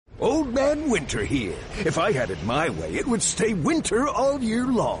Old Man Winter here. If I had it my way, it would stay winter all year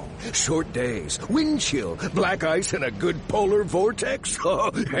long. Short days, wind chill, black ice, and a good polar vortex.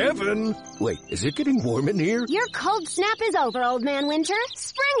 Oh, heaven. Wait, is it getting warm in here? Your cold snap is over, Old Man Winter.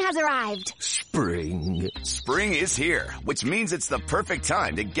 Spring has arrived. Spring. Spring is here, which means it's the perfect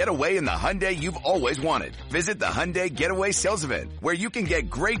time to get away in the Hyundai you've always wanted. Visit the Hyundai Getaway Sales Event, where you can get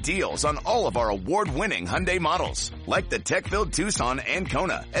great deals on all of our award-winning Hyundai models, like the tech-filled Tucson and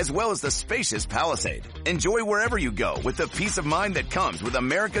Kona, as well as the spacious Palisade. Enjoy wherever you go with the peace of mind that comes with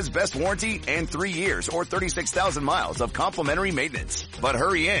America's best warranty and 3 years or 36,000 miles of complimentary maintenance. But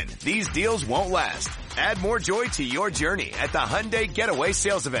hurry in, these deals won't last. Add more joy to your journey at the Hyundai Getaway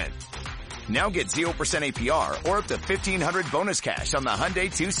Sales Event. Now get 0% APR or up to $1,500 bonus cash on the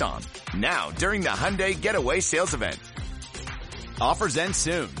Hyundai Tucson. Now during the Hyundai Getaway Sales Event. Offers end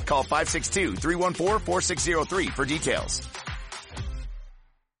soon. Call 562-314-4603 for details.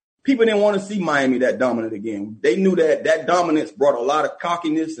 People didn't want to see Miami that dominant again. They knew that dominance brought a lot of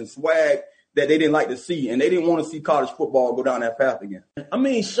cockiness and swag that they didn't like to see, and they didn't want to see college football go down that path again. I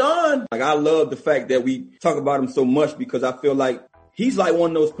mean, Sean, I love the fact that we talk about him so much because I feel like he's like one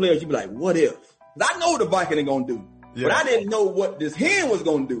of those players you be like, what if? I know what the Viking are going to do, but I didn't know what this hen was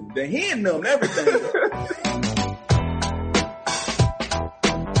going to do. The hen numbed everything.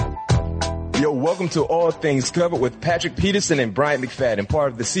 Yo, welcome to All Things Covered with Patrick Peterson and Bryant McFadden,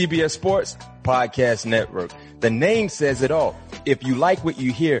 part of the CBS Sports Podcast Network. The name says it all. If you like what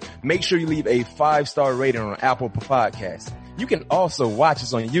you hear, make sure you leave a 5-star rating on Apple Podcasts. You can also watch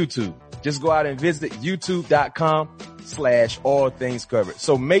us on YouTube. Just go out and visit youtube.com/all things covered.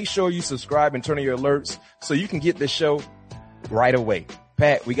 So make sure you subscribe and turn on your alerts so you can get the show right away.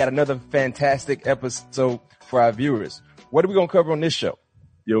 Pat, we got another fantastic episode for our viewers. What are we going to cover on this show?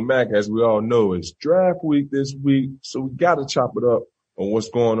 Yo, Mac, as we all know, it's draft week this week, so we got to chop it up on what's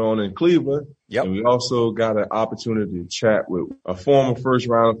going on in Cleveland. Yep. And we also got an opportunity to chat with a former first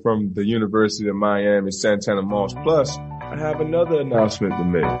rounder from the University of Miami, Santana Moss. Plus, I have another announcement to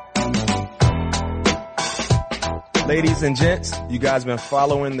make. Ladies and gents, you guys been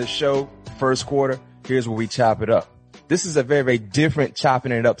following the show first quarter. Here's where we chop it up. This is a very, very different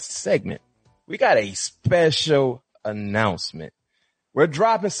chopping it up segment. We got a special announcement. We're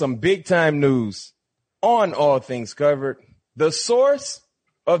dropping some big time news on All Things Covered. The source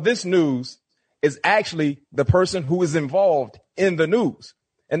of this news is actually the person who is involved in the news,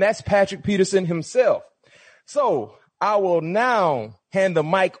 and that's Patrick Peterson himself. So I will now hand the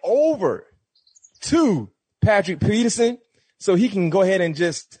mic over to Patrick Peterson so he can go ahead and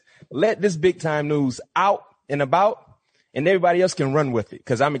just let this big time news out and about, and everybody else can run with it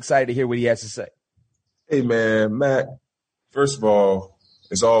because I'm excited to hear what he has to say. Hey, man, Mac. First of all,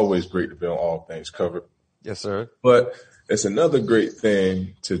 it's always great to be on All Things Covered. Yes, sir. But it's another great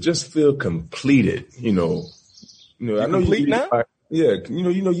thing to just feel completed. I know complete now? Yeah.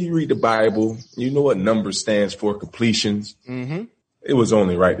 You read the Bible, you know what number stands for, completions. Mm-hmm. It was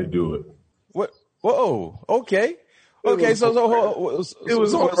only right to do it. What? Whoa. Okay. Okay. So it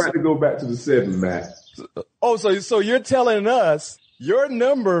was only right to go back to the 7, Matt. So you're telling us your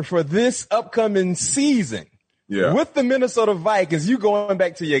number for this upcoming season. Yeah. With the Minnesota Vikings, you going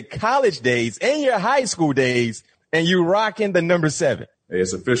back to your college days and your high school days, and you rocking the number 7. Hey,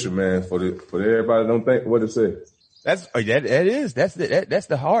 it's official, man. For everybody, don't think what it says. That's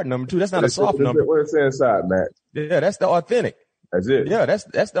the hard number too. That's not a soft number. What it says inside, Matt? Yeah, that's the authentic. That's it. Yeah,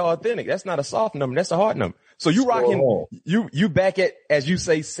 that's the authentic. That's not a soft number. That's the hard number. So you rocking, you back at, as you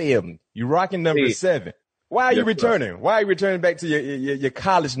say, 7. You rocking number 7. Why are you returning? Why are you returning back to your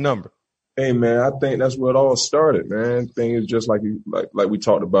college number? Hey, man, I think that's where it all started, man. Thing is just like we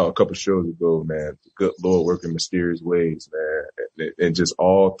talked about a couple shows ago, man. The good Lord working mysterious ways, man. And just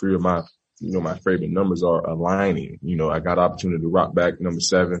all three of my favorite numbers are aligning. I got an opportunity to rock back number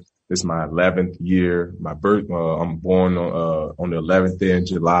 7. This is my 11th year. My birth, I'm born on the 11th day in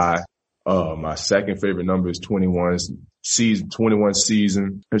July. My second favorite number is 21 season.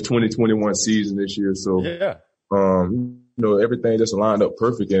 It's 2021 season this year. So, yeah. Everything just lined up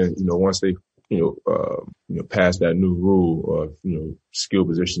perfect. And, once they, passed that new rule of, skill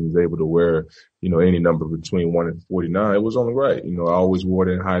positions able to wear, any number between 1 and 49, it was only right. I always wore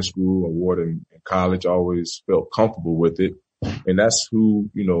it in high school. I wore it in college. I always felt comfortable with it. And that's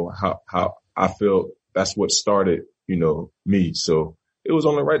who, how I felt that's what started, me. So it was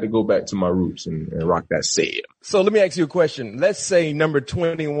only right to go back to my roots and rock that set. So let me ask you a question. Let's say number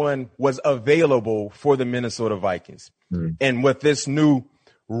 21 was available for the Minnesota Vikings. And with this new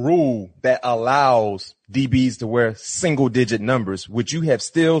rule that allows DBs to wear single digit numbers, would you have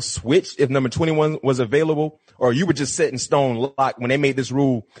still switched if number 21 was available, or you were just set in stone locked when they made this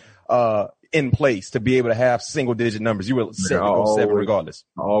rule in place to be able to have single digit numbers? You were set to go 7 regardless.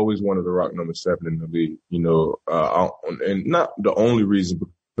 I always wanted to rock number 7 in the league, and not the only reason,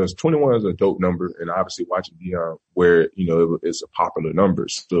 because 21 is a dope number, and obviously watching Deion where, it's a popular number.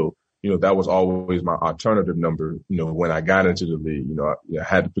 So, that was always my alternative number, when I got into the league. I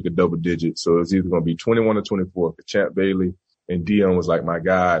had to pick a double digit. So it was either going to be 21 or 24 for Champ Bailey, and Deion was like my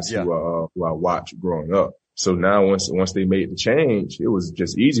guys who I watched growing up. So now once they made the change, it was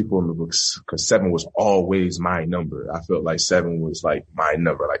just easy for me because 7 was always my number. I felt like 7 was like my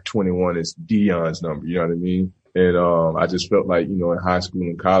number, like 21 is Deion's number. You know what I mean? And I just felt like, in high school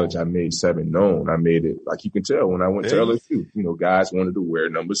and college, I made 7 known. I made it, like you can tell, when I went to LSU, guys wanted to wear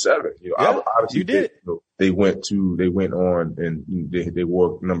number 7. Obviously you did. They went on and they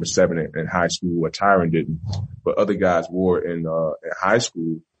wore number 7 in high school, where Tyron didn't, but other guys wore it in high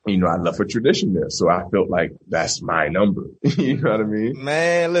school. I love a tradition there. So I felt like that's my number. You know what I mean?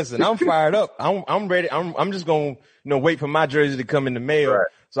 Man, listen, I'm fired up. I'm ready. I'm just going to, wait for my jersey to come in the mail. Right.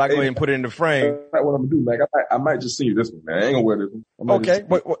 So I go ahead and put it in the frame. That's what I'm gonna do, Mac. I might just send you this one, man. I ain't gonna wear this one. Okay,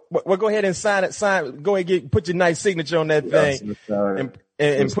 well, go ahead and sign it. Go ahead and put your nice signature on that thing and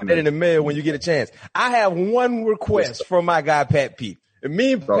put that in the mail when you get a chance. I have one request from my guy Pat P. And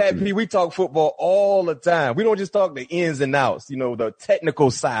me and Pat P, we talk football all the time. We don't just talk the ins and outs, the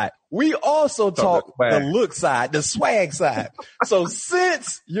technical side. We also talk the look side, the swag side. So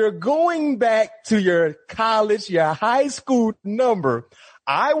since you're going back to your college, your high school number,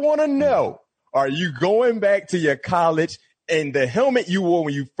 I want to know, are you going back to your college and the helmet you wore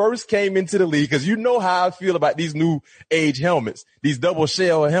when you first came into the league? Because you know how I feel about these new age helmets, these double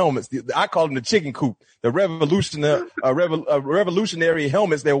shell helmets. I call them the chicken coop, the revolutionary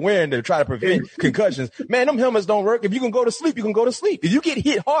helmets they're wearing to try to prevent concussions. Man, them helmets don't work. If you can go to sleep, you can go to sleep. If you get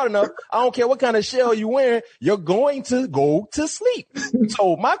hit hard enough, I don't care what kind of shell you're wearing, you're going to go to sleep.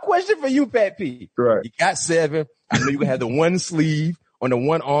 So my question for you, Pat P, right. You got 7. I know you can have the one sleeve on the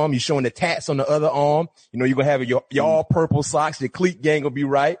one arm. You're showing the tats on the other arm. You're going to have your all purple socks. Your cleat gang will be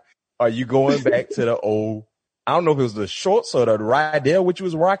right. Are you going back to the old, I don't know if it was the shorts or the Rydell, which you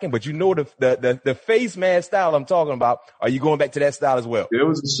was rocking, but the face mask style I'm talking about. Are you going back to that style as well? It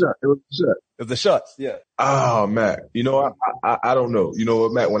was a shot. It was the shots. Yeah. Oh, Matt. I don't know. You know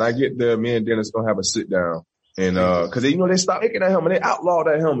what, Matt? When I get there, me and Dennis gonna have a sit down. And, cause they stopped making that helmet. They outlawed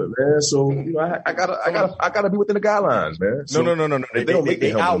that helmet, man. So, I gotta be within the guidelines, man. So, no.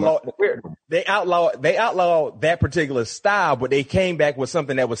 They outlawed that particular style, but they came back with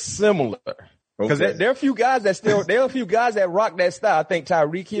something that was similar. Cause there are a few guys that rock that style. I think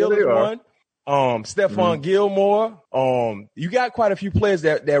Tyreek Hill is one. Stephon Gilmore. You got quite a few players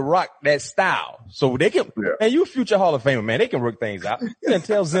that rock that style. So they can, and you a future Hall of Famer, man. They can work things out. You can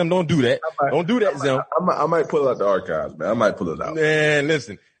tell Zim, don't do that. Don't do that, Zim. I might pull out the archives, man. I might pull it out. Man,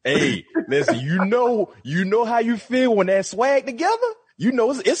 listen, you know how you feel when that swag together?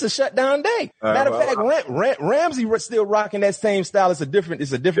 It's a shutdown day. Matter of fact, Ramsey still rocking that same style. It's a different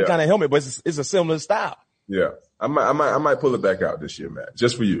kind of helmet, but it's a similar style. Yeah. I might pull it back out this year, man.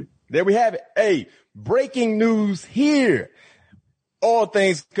 Just for you. There we have it. Hey, breaking news here. All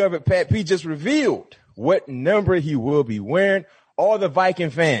things covered. Pat P just revealed what number he will be wearing. All the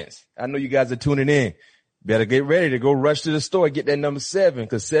Viking fans, I know you guys are tuning in. Better get ready to go rush to the store, get that number 7,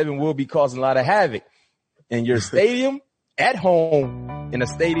 because 7 will be causing a lot of havoc in your stadium, at home, in a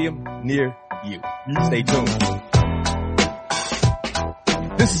stadium near you. Stay tuned.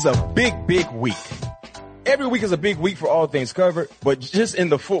 This is a big week. Every week is a big week for All Things Covered, but just in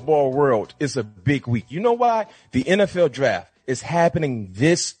the football world, it's a big week. You know why? The NFL draft is happening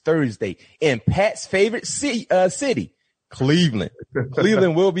this Thursday in Pat's favorite city, Cleveland.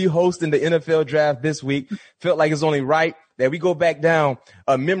 Cleveland will be hosting the NFL draft this week. Felt like it's only right that we go back down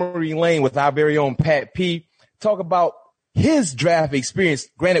a memory lane with our very own Pat P. Talk about his draft experience.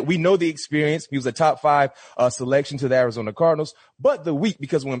 Granted, we know the experience. He was a top 5 selection to the Arizona Cardinals. But the week,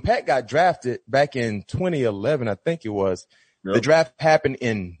 because when Pat got drafted back in 2011, I think it was, the draft happened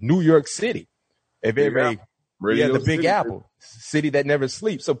in New York City. The Big Apple, city that never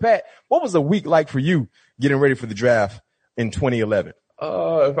sleeps. So, Pat, what was the week like for you getting ready for the draft in 2011?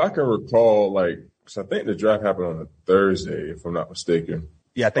 If I can recall, cause I think the draft happened on a Thursday, if I'm not mistaken.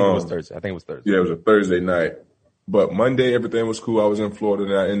 Yeah, I think it was Thursday. Yeah, it was a Thursday night. But Monday, everything was cool. I was in Florida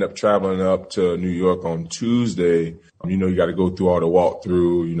and I ended up traveling up to New York on Tuesday. You got to go through all the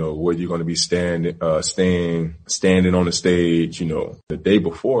walkthrough, where you're going to be standing on the stage. The day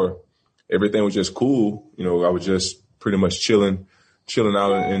before, everything was just cool. I was just pretty much chilling chilling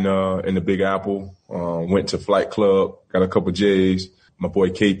out in the Big Apple. Went to Flight Club, got a couple J's. My boy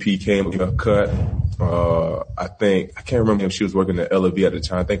KP came with a cut. I can't remember if she was working at LV at the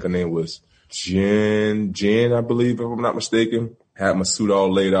time. I think her name was Jen, I believe, if I'm not mistaken. Had my suit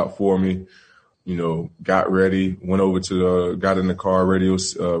all laid out for me. Got ready, went over to got in the car,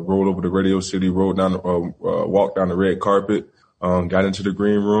 rolled over to Radio City, walked down the red carpet, got into the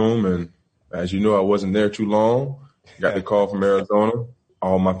green room, and as you know, I wasn't there too long. Got the call from Arizona.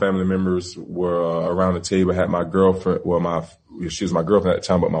 All my family members were around the table. I had my girlfriend, she was my girlfriend at the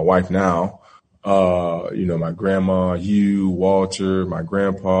time, but my wife now. My grandma, Walter, my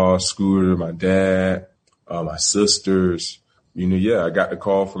grandpa, Scooter, my dad, my sisters. I got the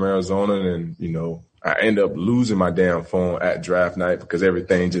call from Arizona, and, I ended up losing my damn phone at draft night because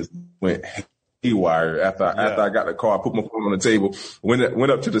everything just went haywire. After I got the call, I put my phone on the table,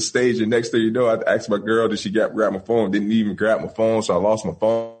 went up to the stage, and next thing you know, I asked my girl, did she grab my phone? Didn't even grab my phone, so I lost my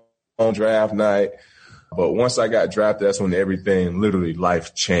phone on draft night. But once I got drafted, that's when everything, literally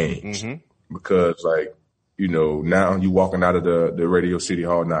life changed. Mm-hmm. Because now you walking out of the Radio City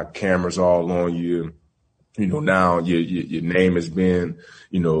Hall, now cameras all on you. Now your name has been,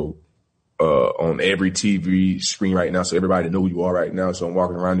 on every TV screen right now. So everybody know who you are right now. So I'm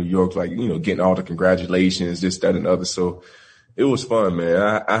walking around New York, getting all the congratulations, this, that, and other. So it was fun,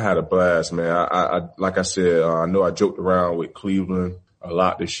 man. I had a blast, man. I like I said, I know I joked around with Cleveland a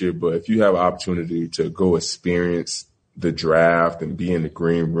lot this year, but if you have an opportunity to go experience the draft and be in the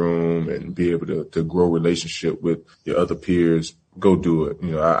green room and be able to grow relationship with your other peers, go do it.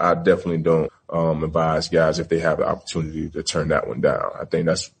 I definitely don't advise guys if they have the opportunity to turn that one down. I think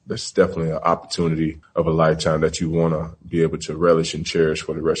that's definitely an opportunity of a lifetime that you want to be able to relish and cherish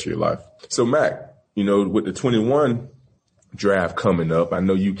for the rest of your life. So Mac, with the 21 draft coming up, I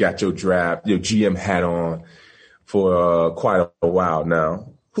know you got your GM hat on for quite a while now.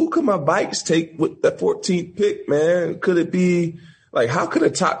 Who could my Vikes take with the 14th pick, man? Could it be how could a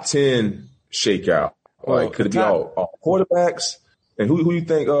top 10 shake out? Could it be all quarterbacks? And who you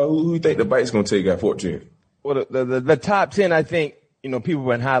think the Vikes gonna take at 14? Well, the top 10, I think, people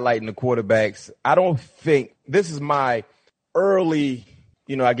have been highlighting the quarterbacks. I don't think this is my early,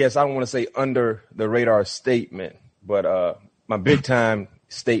 I guess I don't want to say under the radar statement, but my big time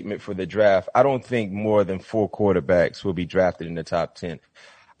statement for the draft. I don't think more than 4 quarterbacks will be drafted in the top 10.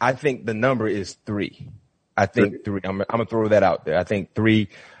 I think the number is 3. I think 3. I'm gonna throw that out there. I think 3,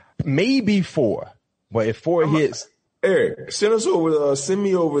 maybe 4. But if 4 hits, Eric, send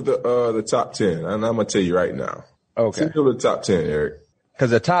me over the top 10, and I'm gonna tell you right now. Okay. Send me over the top 10, Eric.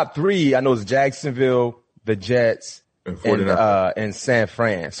 Because the top 3, I know, is Jacksonville, the Jets, and San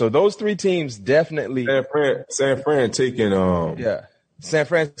Fran. So those 3 teams definitely. San Fran taking San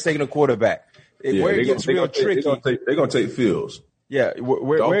Fran's taking a quarterback. Where it gets real tricky. They're gonna take Fields. Yeah,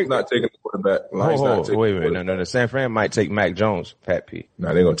 we're not taking the quarterback. Wait a minute, no. San Fran might take Mac Jones, Pat P.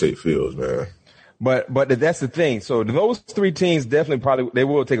 Nah, they're gonna take Fields, man. But that's the thing. So those 3 teams definitely they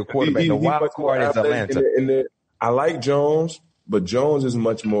will take a quarterback. The wild card is Atlanta. I like Jones, but Jones is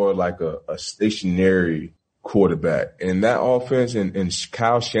much more like a stationary quarterback. And that offense and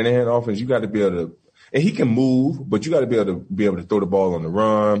Kyle Shanahan offense, you got to be able to, and he can move, but you got to be able to throw the ball on the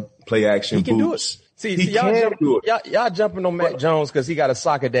run, play action. He can do it. See, y'all jumping on Mac Jones because he got a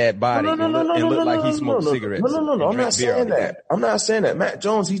soccer dad body and look like he smoked cigarettes. No. I'm not saying that. I'm not saying that. Mac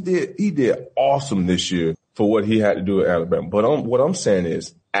Jones, he did awesome this year for what he had to do at Alabama. But what I'm saying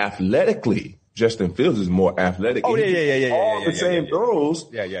is, athletically, Justin Fields is more athletic. Oh, yeah. All the same throws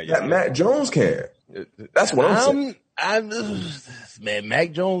that Mac Jones can. That's what I'm saying. Man,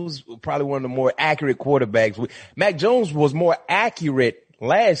 Mac Jones was probably one of the more accurate quarterbacks. Mac Jones was more accurate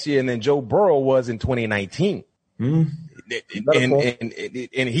last year than Joe Burrow was in 2019. And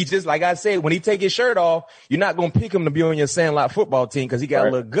he just, like I said, when he take his shirt off, you're not going to pick him to be on your Sandlot football team because he got a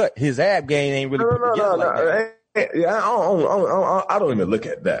little gut. His ab game ain't really put together like that. Yeah, I don't even look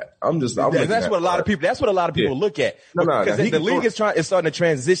at that. That's what a lot of people look at. Because the league is starting to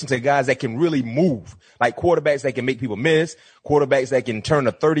transition to guys that can really move, like quarterbacks that can make people miss, quarterbacks that can turn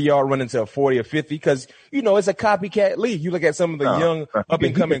a 30-yard run into a 40 or 50. Because it's a copycat league. You look at some of the young up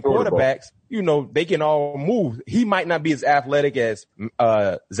and coming quarterbacks. They can all move. He might not be as athletic as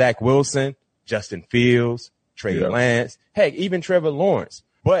Zach Wilson, Justin Fields, Trey Lance, heck, even Trevor Lawrence.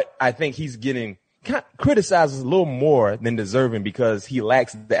 But I think he's getting criticizes a little more than deserving because he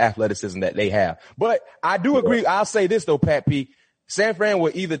lacks the athleticism that they have. But I do agree. I'll say this though, Pat P. San Fran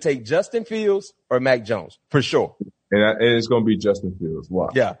will either take Justin Fields or Mac Jones for sure. And it's going to be Justin Fields. Wow.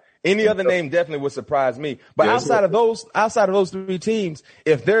 Yeah. Any other name definitely would surprise me. But outside of those 3 teams,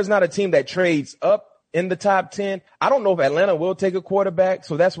 if there's not a team that trades up in the top 10. I don't know if Atlanta will take a quarterback,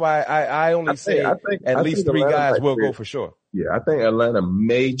 so that's why I only say at least three guys will go for sure. Yeah, I think Atlanta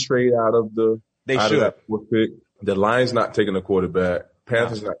may trade out of the fourth pick. The Lions not taking a quarterback.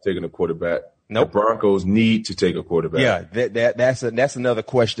 Panthers not taking a quarterback. Nope. The Broncos need to take a quarterback. Yeah, that's another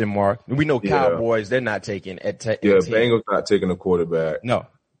question mark. We know Cowboys, they're not taking at 10. Bengals not taking a quarterback. No.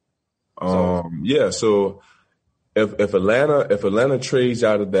 So if Atlanta trades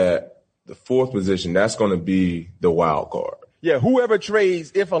out of that, the fourth position, that's going to be the wild card. Yeah,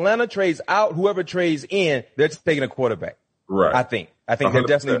 if Atlanta trades out, whoever trades in, they're taking a quarterback. Right. I think 100%. They're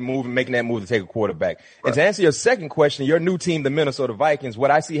definitely making that move to take a quarterback. Right. And to answer your second question, your new team, the Minnesota Vikings,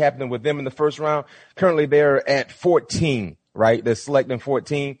 what I see happening with them in the first round, currently they're at 14, right? They're selecting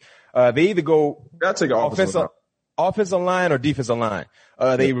 14. They either go offensive line or defensive line.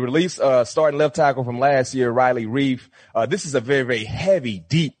 They released starting left tackle from last year, Riley Reef. This is a very, very heavy,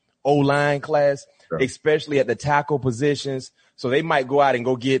 deep O-line class, especially at the tackle positions. So they might go out and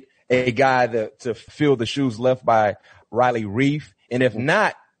go get a guy to fill the shoes left by Riley Reef. And if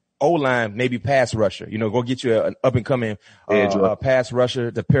not, O-line, maybe pass rusher. Go get you an up-and-coming pass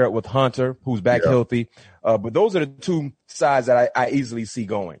rusher to pair it with Hunter, who's back healthy. But those are the two sides that I easily see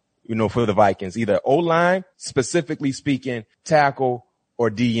going, for the Vikings. Either O-line, specifically speaking, tackle, or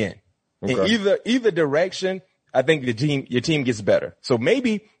DN. Okay. In either direction, I think your team gets better. So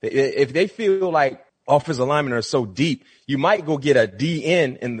maybe if they feel like offensive linemen are so deep, you might go get a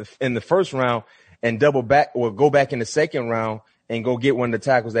DN in the first round and double back or go back in the second round and go get one of the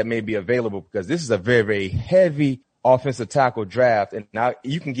tackles that may be available, because this is a very, very heavy offensive tackle draft. And now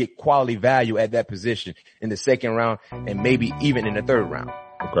you can get quality value at that position in the second round and maybe even in the third round.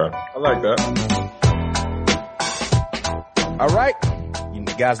 Okay. I like that. All right. You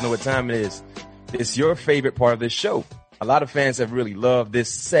guys know what time it is. It's your favorite part of this show. A lot of fans have really loved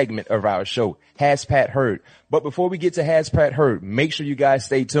this segment of our show, Has Pat Heard? But before we get to Has Pat Heard, make sure you guys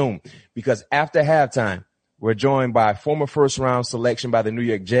stay tuned, because after halftime, we're joined by former first-round selection by the New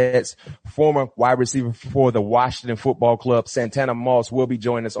York Jets, former wide receiver for the Washington Football Club, Santana Moss, will be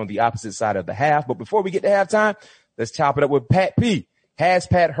joining us on the opposite side of the half. But before we get to halftime, let's chop it up with Pat P. Has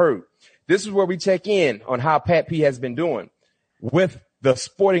Pat Heard? This is where we check in on how Pat P has been doing with the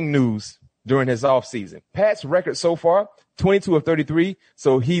sporting news during his offseason. Pat's record so far, 22 of 33.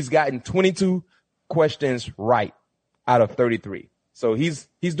 So he's gotten 22 questions right out of 33. So he's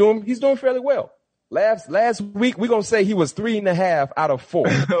doing fairly well. Last week, we're going to say he was 3.5 out of 4.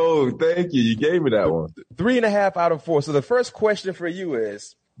 Oh, thank you. You gave me that one. 3.5 out of 4. So the first question for you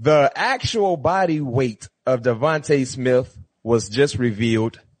is, the actual body weight of Devontae Smith was just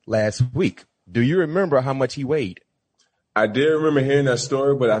revealed last week. Do you remember how much he weighed? I did remember hearing that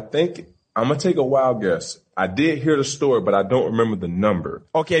story, but I think I'm going to take a wild guess. I did hear the story, but I don't remember the number.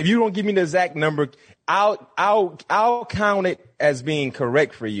 Okay, if you don't give me the exact number, I'll count it as being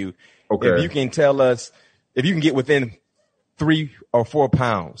correct for you. Okay. If you can tell us, if you can get within 3 or 4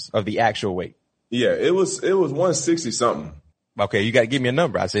 pounds of the actual weight. Yeah, it was 160 something. Okay, you got to give me a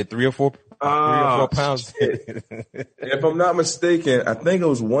number. I said 3 or 4 pounds. If I'm not mistaken, I think it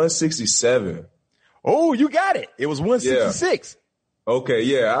was 167. Oh, you got it. It was 166. Yeah. Okay,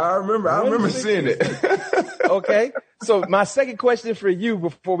 yeah, I remember seeing it. Okay, so my second question for you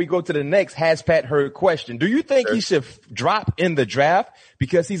before we go to the next Has Pat Heard question. Do you think he should drop in the draft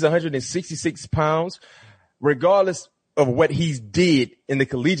because he's 166 pounds, regardless of what he did in the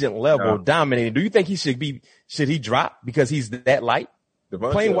collegiate level, dominating? Do you think should he drop because he's that light?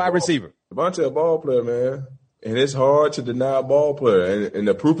 Playing wide receiver. Devontae a ball player, man. And it's hard to deny a ball player. And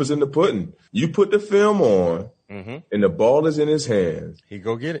the proof is in the pudding. You put the film on, and the ball is in his hands. He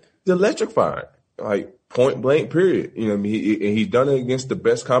go get it. It's electrifying. Like, point blank, period. You know what I mean? He's done it against the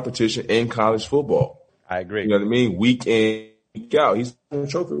best competition in college football. I agree. You know what I mean? Week in, week out. He's won a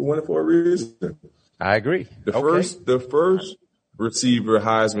trophy, won it for a reason. I agree. The first receiver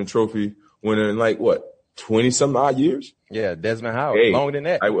Heisman Trophy winner in 20-some odd years? Yeah, Desmond Howard. Longer than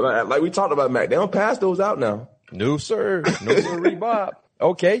that. Like we talked about, Mac. They don't pass those out now. No, sir. No, sir, Bob.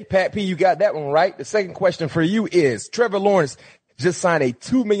 Okay, Pat P., you got that one right. The second question for you is, Trevor Lawrence just signed a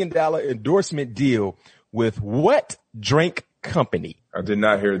 $2 million endorsement deal with what drink company? I did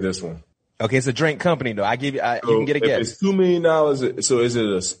not hear this one. Okay, it's a drink company, though. You can get a guess. It's $2 million, so is it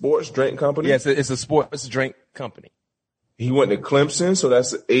a sports drink company? Yes, it's a sports drink company. He went to Clemson, so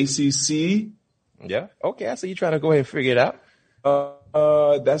that's ACC. Yeah. Okay, I see you trying to go ahead and figure it out.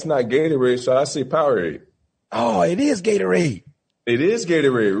 That's not Gatorade, so I say Powerade. Oh, it is Gatorade. It is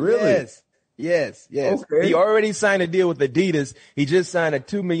Gatorade, really? Yes. Okay. He already signed a deal with Adidas. He just signed a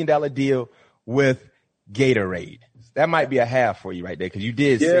 $2 million deal with Gatorade. That might be a half for you right there because you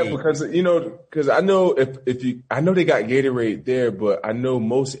did say. Yeah, because I know I know they got Gatorade there, but I know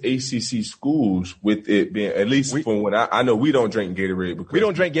most ACC schools with it being, at least from when I know we don't drink Gatorade because we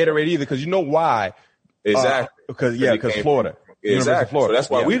don't drink Gatorade either because you know why? Exactly. Because Florida. Exactly. Florida. So that's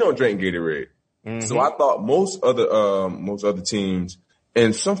why we don't drink Gatorade. Mm-hmm. So I thought most other teams,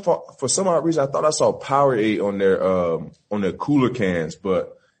 and for some odd reason, I thought I saw Powerade on their cooler cans,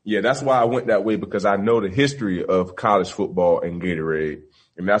 but yeah, that's why I went that way because I know the history of college football and Gatorade,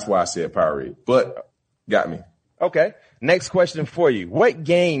 and that's why I said Powerade. But got me. Okay. Next question for you. What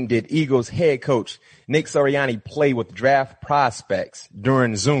game did Eagles head coach Nick Sirianni play with draft prospects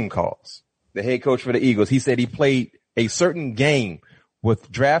during Zoom calls? The head coach for the Eagles, he said he played a certain game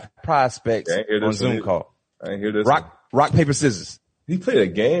with draft prospects on Zoom call. I didn't hear this. Rock, paper, scissors. He played a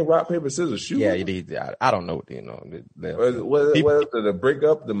game, rock, paper, scissors, shoot. Yeah, he did. I don't know what, Was the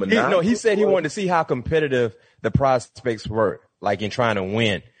breakup, the monopoly? He said he wanted to see how competitive the prospects were, like in trying to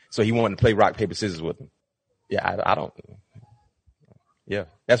win. So he wanted to play rock, paper, scissors with them. Yeah, I don't. Yeah,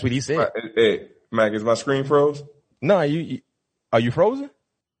 that's what he said. Hey, Mac, is my screen froze? No, are you frozen?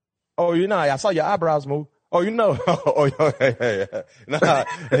 Oh, you're not. I saw your eyebrows move. Oh, you know. Nah,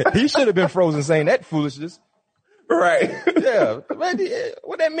 he should have been frozen saying that foolishness. Right. Yeah.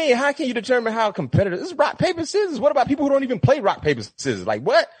 What that mean? How can you determine how competitive? This is rock, paper, scissors. What about people who don't even play rock, paper, scissors? Like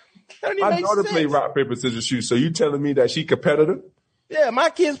what? That don't even my make daughter sense. played rock, paper, scissors, shoot. So you telling me that she competitive? Yeah, my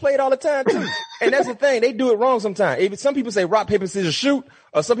kids play it all the time too. And that's the thing. They do it wrong sometimes. If some people say rock, paper, scissors, shoot,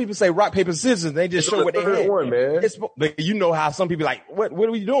 or some people say rock, paper, scissors, and they just show what they had. One, man. You know how some people like, what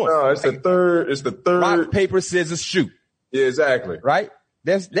are we doing? No, it's like, the third. Rock, paper, scissors, shoot. Yeah, exactly. Right?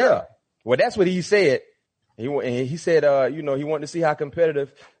 Well, that's what he said. He said, he wanted to see how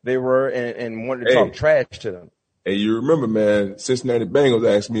competitive they were and wanted to talk trash to them. Hey, you remember, man, Cincinnati Bengals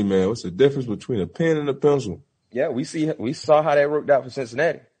asked me, man, what's the difference between a pen and a pencil? Yeah, we saw how that worked out for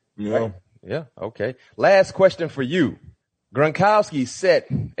Cincinnati. Yeah. Right? Yeah. Okay. Last question for you. Gronkowski set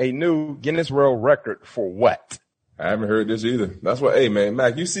a new Guinness World Record for what? I haven't heard this either. That's what, hey man,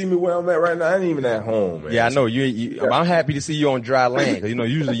 Mac, you see me where I'm at right now? I ain't even at home, man. Yeah, I know. I'm happy to see you on dry land because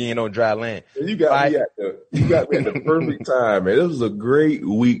usually you ain't on dry land. You got me at the perfect time, man. This was a great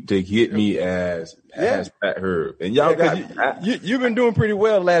week to hit me as Pat Herb, and y'all you've been doing pretty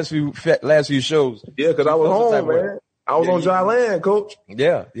well the last few shows. Yeah, because I was home, man. I was on dry land, coach.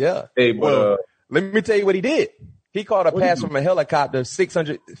 Yeah. Hey, but let me tell you what he did. He caught a pass from a helicopter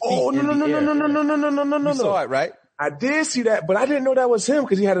 600 feet. Oh no! You saw it, right? I did see that, but I didn't know that was him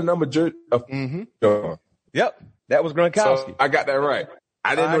because he had a number jersey. Yep, that was Gronkowski. So I got that right.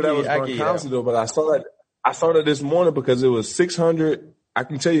 I didn't know that was Gronkowski though, but I saw that this morning because it was 600. I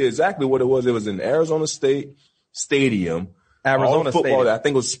can tell you exactly what it was. It was in Arizona State Stadium. Arizona football. State. I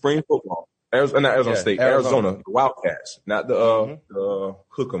think it was spring football. Not Arizona State. Arizona Wildcats, not the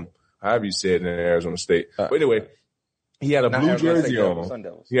Hook'em. However you said it in Arizona State. But anyway. He had a blue jersey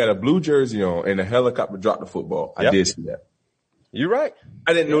on. He had a blue jersey on, and the helicopter dropped the football. I did see that. You're right.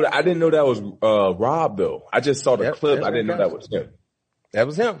 I didn't know that. I didn't know that was Rob though. I just saw the clip. I didn't know that was him. That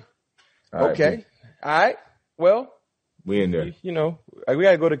was him. Okay. All right. Well, we in there. We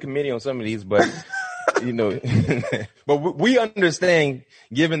gotta go to committee on some of these, but but we understand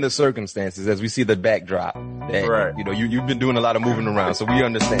given the circumstances as we see the backdrop. That, right. You've been doing a lot of moving around, so we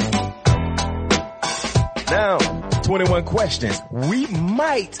understand. Now, 21 questions. We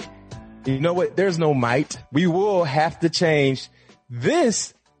might, there's no might. We will have to change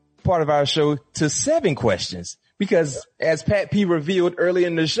this part of our show to 7 questions because as Pat P revealed earlier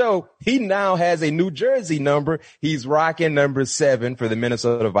in the show, he now has a New Jersey number. He's rocking number 7 for the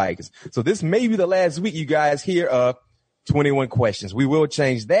Minnesota Vikings. So this may be the last week you guys hear of 21 questions. We will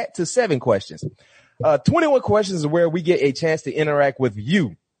change that to 7 questions. 21 questions is where we get a chance to interact with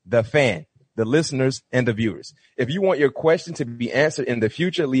you, the fan, the listeners, and the viewers. If you want your question to be answered in the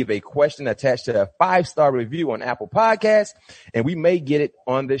future, leave a question attached to a 5-star review on Apple Podcasts, and we may get it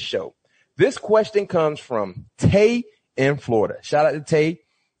on this show. This question comes from Tay in Florida. Shout out to Tay,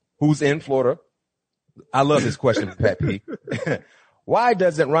 who's in Florida. I love this question, Pat P. Why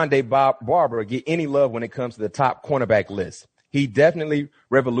doesn't Rondé Barber get any love when it comes to the top cornerback list? He definitely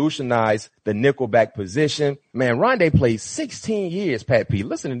revolutionized the nickelback position. Man, Rondé played 16 years, Pat P.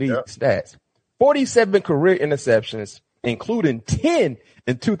 Listen to these stats. 47 career interceptions, including 10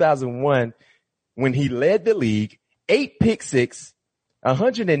 in 2001 when he led the league, 8 pick six,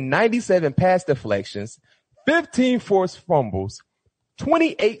 197 pass deflections, 15 forced fumbles,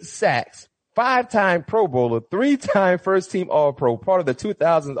 28 sacks, 5-time Pro Bowler, 3-time first-team All-Pro, part of the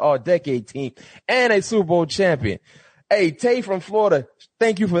 2000s All-Decade team, and a Super Bowl champion. Hey, Tay from Florida,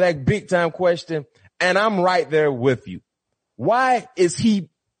 thank you for that big-time question. And I'm right there with you. Why is he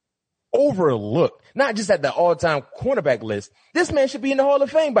overlooked? Not just at the all-time cornerback list. This man should be in the Hall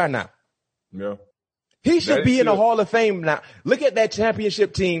of Fame by now. Yeah. He should be in the Hall of Fame now. Look at that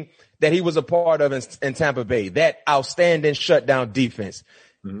championship team that he was a part of in Tampa Bay, that outstanding shutdown defense.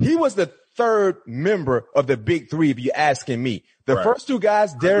 Mm-hmm. He was the third member of the big three, if you're asking me. The first two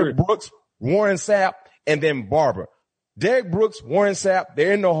guys, Derrick Brooks, Warren Sapp, and then Barber. Derrick Brooks, Warren Sapp,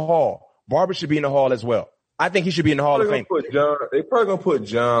 they're in the Hall. Barber should be in the Hall as well. I think he should be in the Hall of Fame. They probably gonna put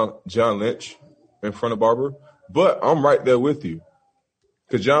John Lynch in front of Barber, but I'm right there with you.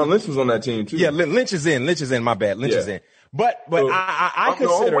 Because John Lynch was on that team too. Yeah, Lynch is in. My bad. Lynch is in. But so, I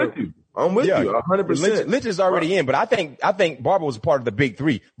consider. I'm with you 100%. Lynch is already in, but I think Barber was part of the big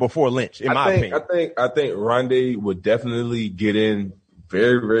three before Lynch, in my opinion. I think Rondé would definitely get in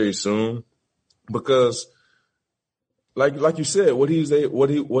very, very soon because, like you said, what he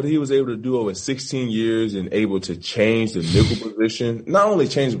was able to do over 16 years and able to change the nickel position, not only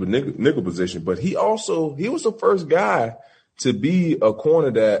change the nickel position, but he was the first guy to be a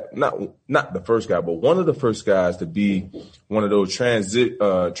corner that not the first guy, but one of the first guys to be one of those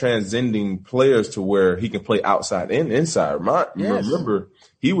transcending players to where he can play outside and inside. Remember,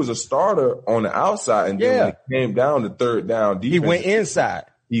 he was a starter on the outside, and then when it came down to third down defense, he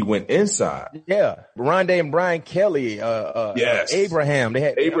went inside. Yeah, Rondé and Brian Kelly, Abraham. They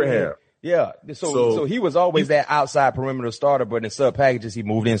had Abraham. So he was always that outside perimeter starter, but in sub packages, he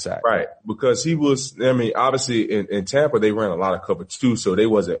moved inside. Right. Because he was, obviously in Tampa, they ran a lot of cover two, so they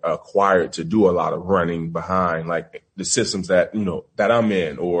wasn't acquired to do a lot of running behind like the systems that I'm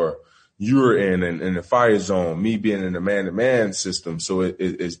in or you're in the fire zone, me being in the man-to-man system. So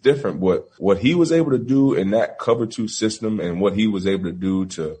it's different. What he was able to do in that cover two system and what he was able to do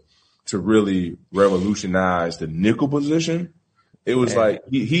to really revolutionize the nickel position. It was like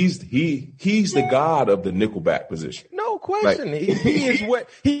he's the god of the nickelback position. No question. Like,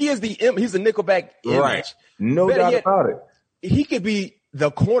 he's the nickelback image. Right. No doubt about it. He could be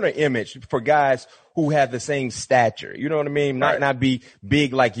the corner image for guys who have the same stature. You know what I mean? Not be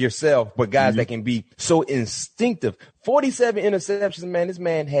big like yourself, but guys that can be so instinctive. 47 interceptions, man. This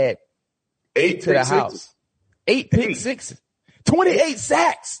man had 8 to the house. 8 pick sixes. 28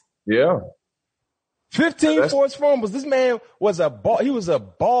 sacks. Yeah. 15 forced fumbles. This man was he was a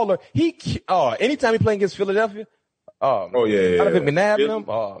baller. Anytime he played against Philadelphia. I'd have been nabbing him.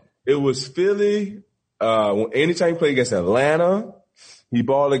 It was Philly. Anytime he played against Atlanta, he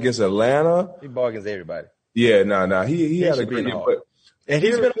balled against Atlanta. He balled against everybody. Yeah, he had a great game. And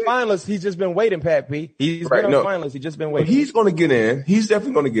he's been a finalist. He's just been waiting, Pat P. He's been a finalist. He's just been waiting. He's going to get in. He's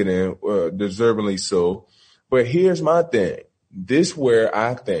definitely going to get in, deservingly so. But here's my thing. This where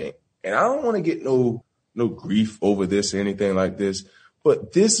I think, and I don't want to get no grief over this or anything like this,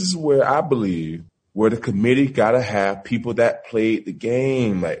 but this is where I believe where the committee got to have people that played the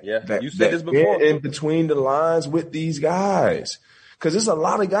game. You said this before. In between the lines with these guys. Because there's a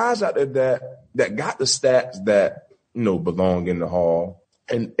lot of guys out there that got the stats that, belong in the Hall.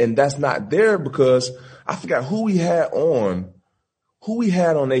 And that's not there because I forgot who we had on.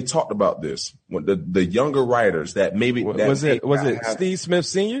 They talked about this. The younger writers that maybe. Was it Steve Smith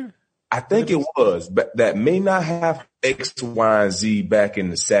Sr.? I think it was, but that may not have X, Y, and Z back in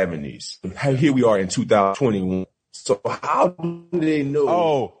the 70s. Here we are in 2021. So how do they know?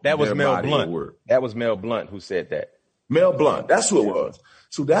 Oh, that was Mel Blunt. That was Mel Blunt who said that. Mel Blunt. That's who it was.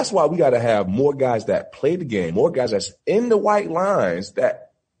 So that's why we got to have more guys that play the game, more guys that's in the white lines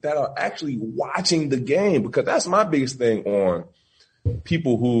that are actually watching the game, because that's my biggest thing on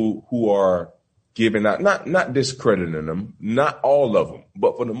people who are giving out, not discrediting them, not all of them,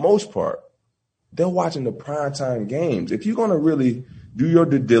 but for the most part, they're watching the primetime games. If you're going to really do your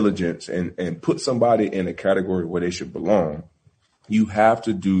due diligence and put somebody in a category where they should belong, you have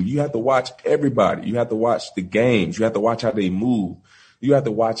to watch everybody. You have to watch the games. You have to watch how they move. You have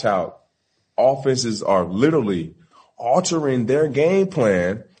to watch how offenses are literally altering their game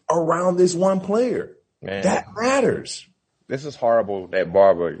plan around this one player. Man, that matters. This is horrible that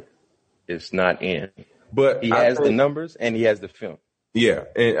Barber is not in, but he has the numbers and he has the film. Yeah,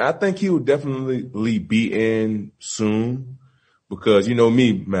 and I think he will definitely be in soon because,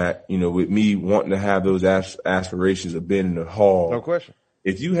 me, Matt, with me wanting to have those aspirations of being in the Hall. No question.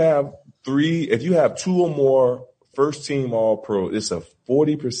 If you have 2 or more first team All Pro, it's a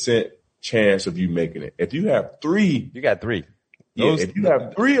 40% chance of you making it. If you have 3, you got 3. If you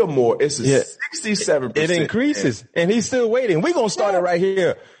have 3 or more, it's a 67%. It increases, and he's still waiting. We're gonna start it right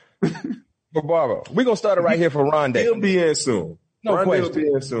here for Barber. We're gonna start it right here for Rondé. He'll be in soon. No question. Will be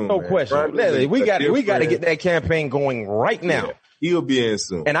in soon. No question. We got to get that campaign going right now. Yeah, he'll be in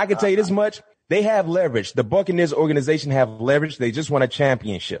soon. And I can tell you this much: They have leverage. The Buccaneers organization have leverage. They just won a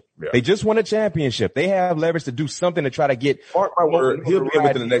championship. Yeah. They just won a championship. They have leverage to do something to try to get. Mark my word, he'll be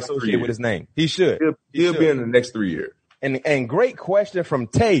within the next 3 years with his name. He should. He'll be in the next 3 years. And great question from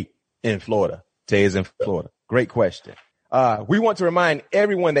Tay in Florida. Tay is in Florida. Great question. We want to remind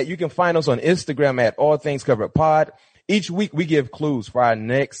everyone that you can find us on Instagram at All Things Covered Pod. Each week we give clues for our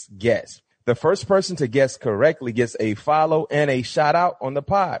next guest. The first person to guess correctly gets a follow and a shout out on the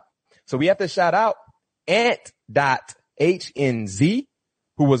pod. So we have to shout out Ant.HNZ,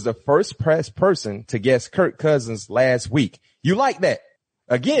 who was the first person to guess Kirk Cousins last week. You like that?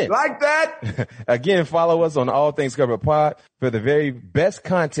 Again. Like that? Again, follow us on All Things Covered Pod for the very best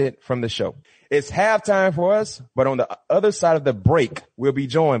content from the show. It's halftime for us, but on the other side of the break, we'll be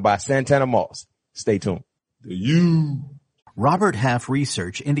joined by Santana Moss. Stay tuned. Robert Half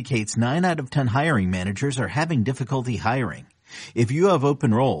research indicates 9 out of 10 hiring managers are having difficulty hiring. If you have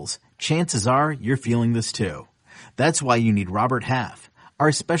open roles, chances are you're feeling this too. That's why you need Robert Half.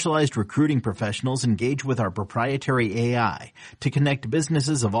 Our specialized recruiting professionals engage with our proprietary AI to connect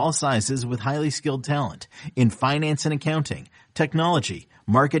businesses of all sizes with highly skilled talent in finance and accounting, technology,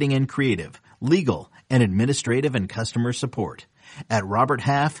 marketing and creative, legal, and administrative and customer support. At Robert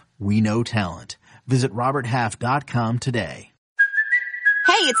Half, we know talent. Visit roberthalf.com today.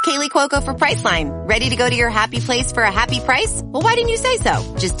 Hey, it's Kaylee Cuoco for Priceline. Ready to go to your happy place for a happy price? Well, why didn't you say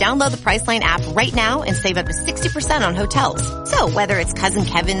so? Just download the Priceline app right now and save up to 60% on hotels. So whether it's Cousin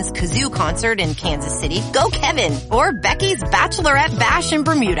Kevin's Kazoo Concert in Kansas City, go Kevin, or Becky's Bachelorette Bash in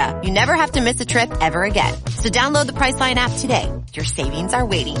Bermuda, you never have to miss a trip ever again. So download the Priceline app today. Your savings are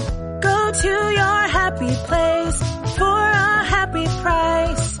waiting. Go to your happy place for a happy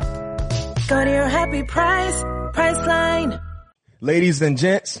price. Go to your happy price, Priceline. Ladies and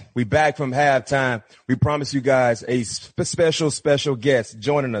gents, we back from halftime. We promise you guys a special guest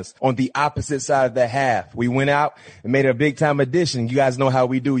joining us on the opposite side of the half. We went out and made a big time addition. You guys know how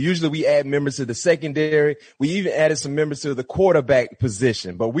we do. Usually we add members to the secondary. We even added some members to the quarterback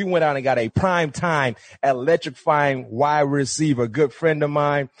position, but we went out and got a prime time electrifying wide receiver, good friend of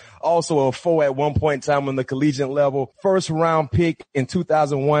mine, also a foe at one point in time on the collegiate level, first round pick in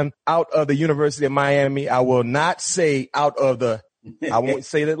 2001 out of the University of Miami. I will not say out of the I won't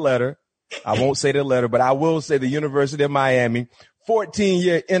say that letter. But I will say the University of Miami,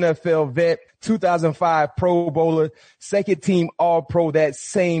 14-year NFL vet, 2005 Pro Bowler, second team All-Pro that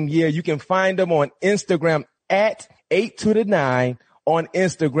same year. You can find him on Instagram at 8to9 on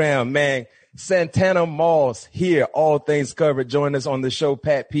Instagram, man. Santana Moss here, All Things Covered. Join us on the show,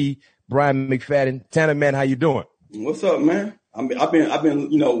 Pat P, Brian McFadden. Tanner, man, how you doing? What's up, man? I've been,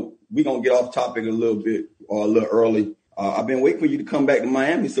 we gonna get off topic a little bit or a little early. I've been waiting for you to come back to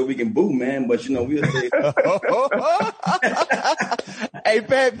Miami so we can boo, man. But we'll say. Hey,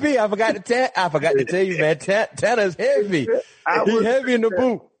 Pat P, I forgot to tell you, man. Tanner's heavy. He's heavy in the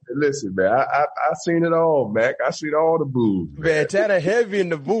boot. Listen, man, I seen it all, Mac. I seen all the boos. Man, Tanner heavy in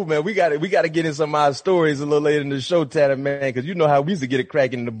the boot, man. We gotta get in some of our stories a little later in the show, Tanner, man, because you know how we used to get it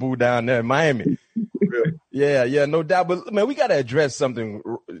cracking in the boot down there in Miami. Yeah, no doubt. But man, we gotta address something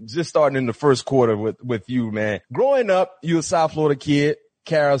just starting in the first quarter with you, man. Growing up, you a South Florida kid,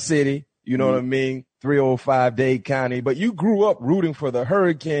 Carroll City, you know what I mean? 305 Dade County, but you grew up rooting for the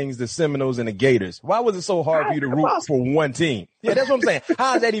Hurricanes, the Seminoles, and the Gators. Why was it so hard for you to root for one team? Yeah, that's what I'm saying.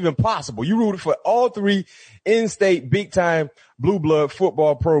 How is that even possible? You rooted for all three in-state, big-time, blue blood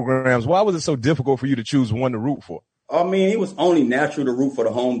football programs. Why was it so difficult for you to choose one to root for? I mean, it was only natural to root for the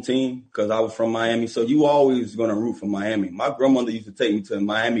home team because I was from Miami, so you always going to root for Miami. My grandmother used to take me to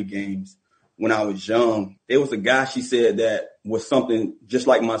Miami games when I was young. There was a guy, she said, that was something just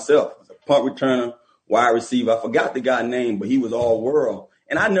like myself, a punt returner, wide receiver. I forgot the guy's name, but he was all world.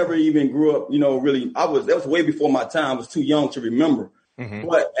 And I never even grew up, really, that was way before my time. I was too young to remember. Mm-hmm.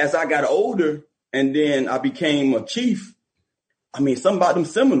 But as I got older and then I became a chief, I mean, something about them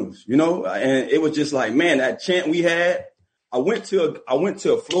Seminoles, and it was just like, man, that chant we had. I went to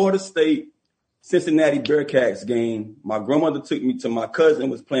a Florida State Cincinnati Bearcats game. My grandmother took me to my cousin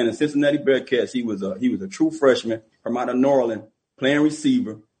was playing in Cincinnati Bearcats. He was a true freshman from out of New Orleans playing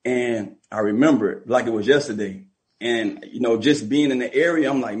receiver. And I remember it like it was yesterday. And, just being in the area,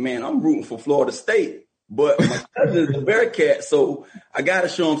 I'm like, man, I'm rooting for Florida State. But my cousin's a Bearcat, so I got to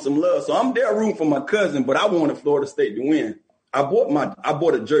show him some love. So I'm there rooting for my cousin, but I wanted Florida State to win. I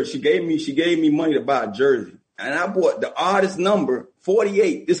bought a jersey. She gave me money to buy a jersey. And I bought the oddest number,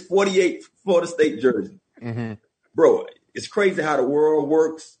 48. This 48 Florida State jersey. Mm-hmm. Bro, it's crazy how the world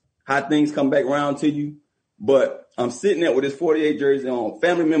works, how things come back around to you. But I'm sitting there with this 48 jersey on.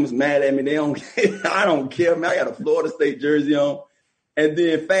 Family members mad at me. I don't care, man. I got a Florida State jersey on. And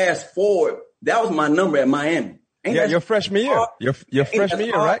then fast forward, That was my number at Miami. Your freshman year. Your freshman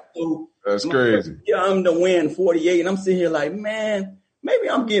year, right? So that's crazy. Yeah, I'm to win 48, and I'm sitting here like, man, maybe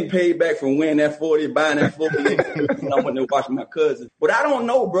I'm getting paid back from winning that 40, buying that 48. I went to watch my cousins. But I don't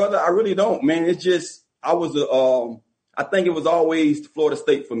know, brother. I really don't, man. It's just, I think it was always Florida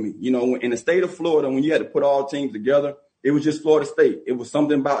State for me. You know, in the state of Florida, when you had to put all teams together, it was just Florida State. It was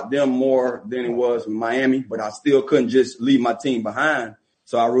something about them more than it was with Miami, but I still couldn't just leave my team behind.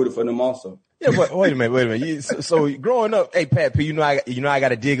 So I rooted for them also. Yeah, but wait a minute. So growing up, hey Pat P, I got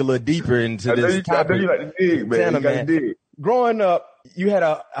to dig a little deeper into this topic. I know you like to dig, man. You got to dig. Growing up, you had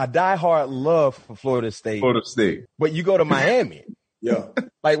a diehard love for Florida State. But you go to Miami. Yeah.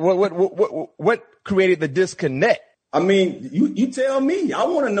 Like what created the disconnect? I mean, you tell me. I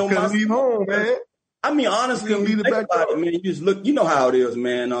want to know my leave home, man. I mean, honestly, when you think about it, man, you just look. You know how it is,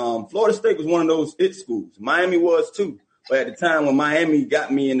 man. Florida State was one of those it schools. Miami was too. But at the time when Miami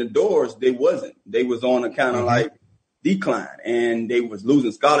got me in the doors, they wasn't. They was on a kind of like decline, and they was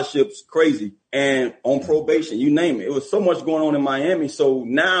losing scholarships crazy and on probation, you name it. It was so much going on in Miami. So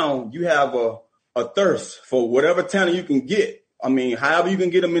now you have a thirst for whatever talent you can get. I mean, however you can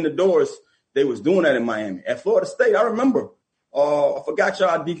get them in the doors, they was doing that in Miami. At Florida State, I remember, I forgot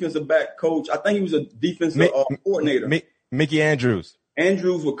y'all defensive back coach. I think he was a defensive coordinator. Mickey Andrews.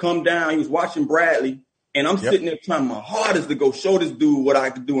 Andrews would come down. He was watching Bradley. And I'm sitting there trying my hardest to go show this dude what I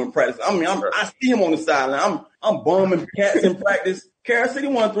could do in practice. I mean, I see him on the sideline. I'm bombing cats in practice. Kansas City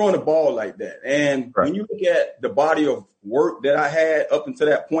wasn't throwing the ball like that. And when you look at the body of work that I had up until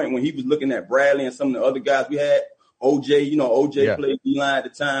that point when he was looking at Bradley and some of the other guys we had, OJ played D-line at the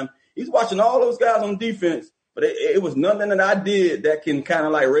time. He's watching all those guys on defense. But it was nothing that I did that can kind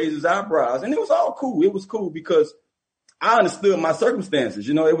of like raise his eyebrows. And it was all cool. It was cool because I understood my circumstances.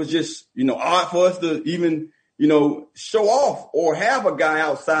 You know, it was just, odd for us to even, show off or have a guy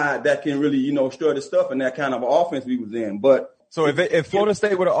outside that can really, stir the stuff in that kind of offense we was in. But so if Florida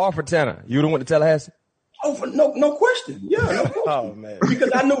State would have offered Tanner, you would have went to Tallahassee? Oh, no question. Yeah, no question. Oh, man. Because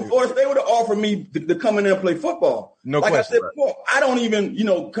I knew Florida State would have offered me to come in there and play football. No question. Like I said before, I don't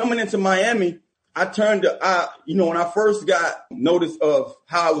even, coming into Miami, I turned when I first got notice of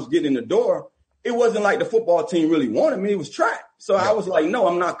how I was getting in the door, it wasn't like the football team really wanted me. It was track. So I was like, no,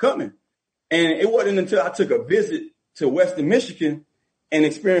 I'm not coming. And it wasn't until I took a visit to Western Michigan and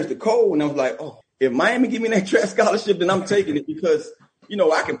experienced the cold. And I was like, oh, if Miami give me that track scholarship, then I'm taking it because,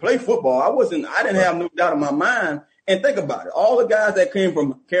 I can play football. I didn't have no doubt in my mind. And think about it. All the guys that came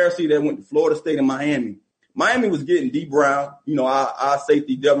from KC that went to Florida State and Miami was getting D Brown, our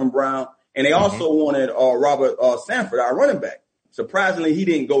safety, Devin Brown. And they also wanted Robert Sanford, our running back. Surprisingly, he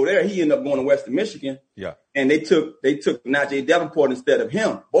didn't go there. He ended up going to Western Michigan. Yeah. And they took Najee Davenport instead of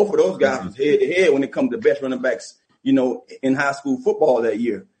him. Both of those guys was head to head when it comes to best running backs, in high school football that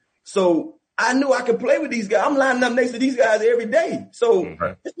year. So I knew I could play with these guys. I'm lining up next to these guys every day. So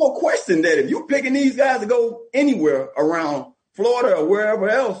there's no question that if you're picking these guys to go anywhere around Florida or wherever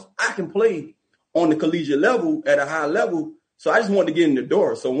else, I can play on the collegiate level at a high level. So I just wanted to get in the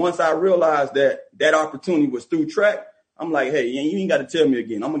door. So once I realized that opportunity was through track, I'm like, hey, you ain't got to tell me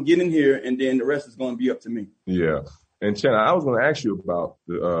again. I'm going to get in here, and then the rest is going to be up to me. Yeah. And, Chan, I was going to ask you about,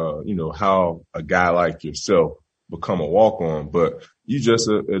 how a guy like yourself become a walk-on, but you just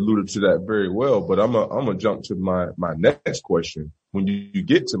alluded to that very well. But I'm going to jump to my next question. When you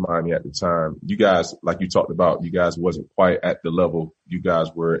get to Miami at the time, you guys, like you talked about, you guys wasn't quite at the level you guys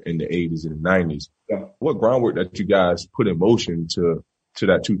were in the 80s and the 90s. Yeah. What groundwork that you guys put in motion to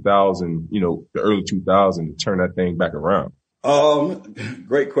that 2000, the early 2000 to turn that thing back around?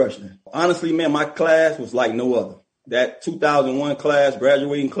 Great question. Honestly, man, my class was like no other. That 2001 class,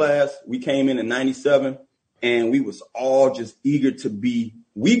 graduating class, we came in 97 and we was all just eager to be.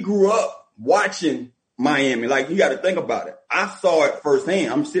 We grew up watching Miami. Like, you got to think about it. I saw it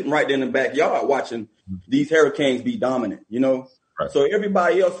firsthand. I'm sitting right there in the backyard watching these Hurricanes be dominant, Right. So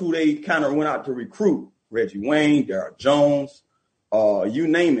everybody else who they kind of went out to recruit, Reggie Wayne, Darryl Jones, you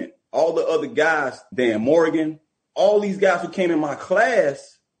name it, all the other guys, Dan Morgan, all these guys who came in my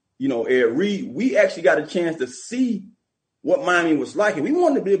class, Ed Reed, we actually got a chance to see what Miami was like. And we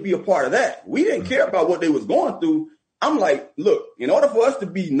wanted to be a part of that. We didn't care about what they was going through. I'm like, look, in order for us to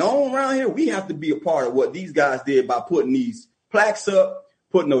be known around here, we have to be a part of what these guys did by putting these plaques up,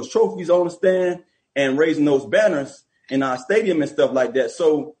 putting those trophies on the stand, and raising those banners in our stadium and stuff like that.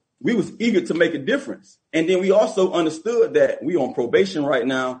 So we was eager to make a difference. And then we also understood that we on probation right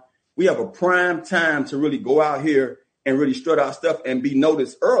now. We have a prime time to really go out here and really strut our stuff and be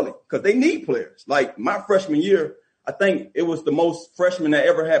noticed early because they need players. Like my freshman year, I think it was the most freshmen that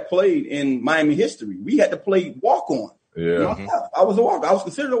ever had played in Miami history. We had to play walk-on. Yeah. I was a walk-on. I was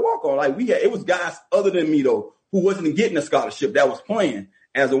considered a walk-on. Like it was guys other than me though who wasn't getting a scholarship that was playing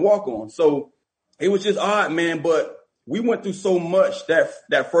as a walk-on. So it was just odd, man. But we went through so much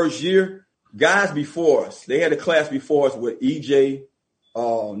that first year. Guys before us, they had a class before us with EJ,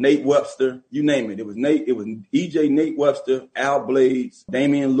 Nate Webster, you name it. It was EJ, Nate Webster, Al Blades,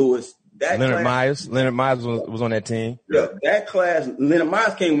 Damian Lewis. Leonard Myers was on that team. Yeah, that class, Leonard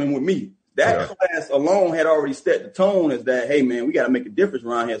Myers came in with me. That class alone had already set the tone as that, hey, man, we got to make a difference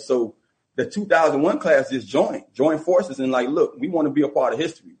around here. So the 2001 class just joined forces and like, look, we want to be a part of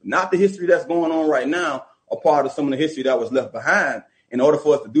history. Not the history that's going on right now, a part of some of the history that was left behind. In order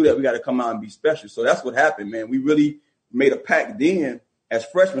for us to do that, we got to come out and be special. So that's what happened, man. We really made a pact then as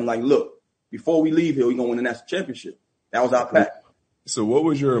freshmen, like, look, before we leave here, we're going to win the national championship. That was our pact. So what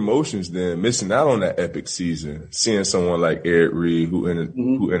was your emotions then, missing out on that epic season, seeing someone like Eric Reed, who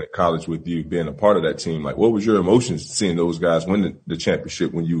ended college with you, being a part of that team? Like, what was your emotions seeing those guys win the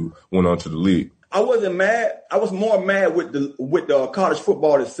championship when you went on to the league? I wasn't mad. I was more mad with the college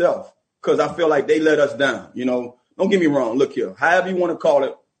football itself because I feel like they let us down. You know, don't get me wrong. Look here, however you want to call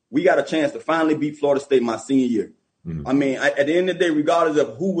it, we got a chance to finally beat Florida State my senior year. Mm-hmm. I mean, at the end of the day, regardless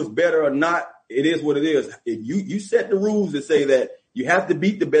of who was better or not, it is what it is. If you set the rules that say that you have to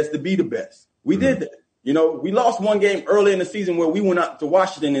beat the best to be the best. We did that. You know, we lost one game early in the season where we went out to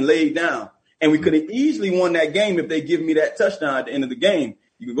Washington and laid down. And we could have easily won that game if they give me that touchdown at the end of the game.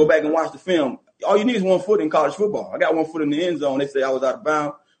 You can go back and watch the film. All you need is 1 foot in college football. I got 1 foot in the end zone. They say I was out of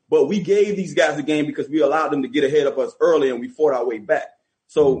bounds. But we gave these guys a game because we allowed them to get ahead of us early and we fought our way back.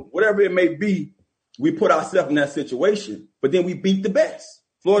 So whatever it may be, we put ourselves in that situation. But then we beat the best.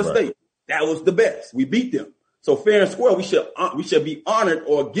 Florida State, that was the best. We beat them. So fair and square, we should be honored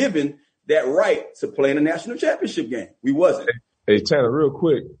or given that right to play in a national championship game. We wasn't. Hey, Tanner, real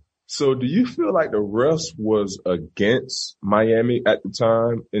quick. So do you feel like the refs was against Miami at the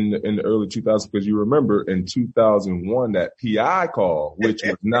time in the early 2000s? Because you remember in 2001, that PI call, which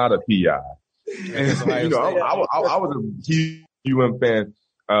was not a PI. And, you know, I was a huge UM fan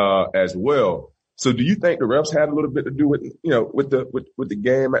as well. So do you think the refs had a little bit to do with, you know, with the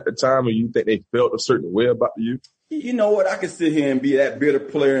game at the time, or you think they felt a certain way about you? You know what? I could sit here and be that bitter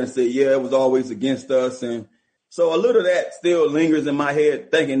player and say, yeah, it was always against us. And so a little of that still lingers in my head,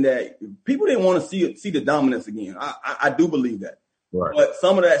 thinking that people didn't want to see the dominance again. I do believe that. Right. But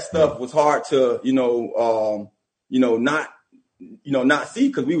some of that stuff was hard to, not see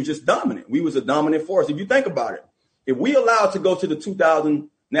because we were just dominant. We was a dominant force. If you think about it, if we allowed to go to the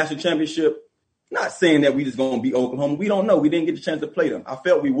 2000 national championship, not saying that we just going to beat Oklahoma. We don't know. We didn't get the chance to play them. I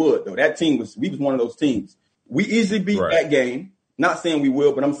felt we would, though. That team we was one of those teams. We easily beat that game. Not saying we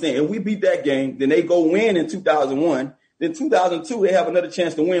will, but I'm saying if we beat that game, then they go win in 2001. Then 2002, they have another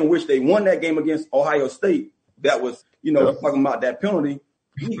chance to win, which they won that game against Ohio State. That was, talking about that penalty.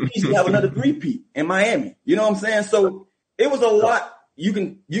 We easily have another three-peat in Miami. You know what I'm saying? So it was a lot. You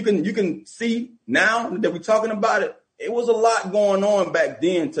can see now that we're talking about it. It was a lot going on back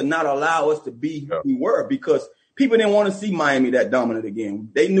then to not allow us to be who we were because people didn't want to see Miami that dominant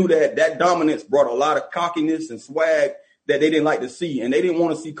again. They knew that dominance brought a lot of cockiness and swag that they didn't like to see, and they didn't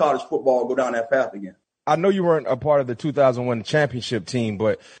want to see college football go down that path again. I know you weren't a part of the 2001 championship team,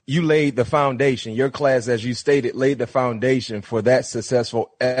 but you laid the foundation. Your class, as you stated, laid the foundation for that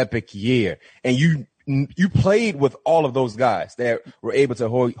successful epic year. And you played with all of those guys that were able to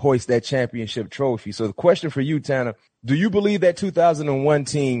hoist that championship trophy. So the question for you, Tanner, do you believe that 2001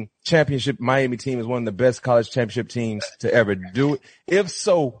 championship Miami team is one of the best college championship teams to ever do it? If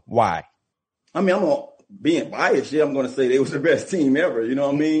so, why? I mean, being biased, I'm going to say they was the best team ever. You know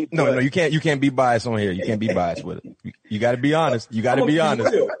what I mean? No, you can't be biased on here. You can't be biased with it. You got to be honest. I'm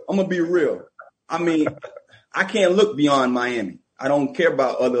going to be real. I mean, I can't look beyond Miami. I don't care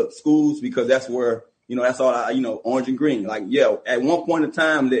about other schools because that's where, that's all orange and green. Like, at one point in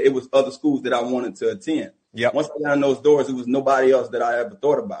time, it was other schools that I wanted to attend. Yeah. Once I got in those doors, it was nobody else that I ever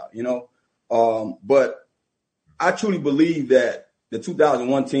thought about, But I truly believe that the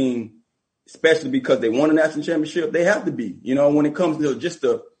 2001 team, especially because they won a national championship, they have to be, when it comes to just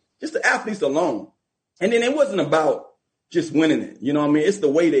the athletes alone. And then it wasn't about just winning it. You know what I mean? It's the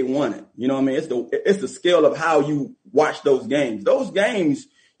way they won it. You know what I mean? It's the scale of how you watch those games. Those games,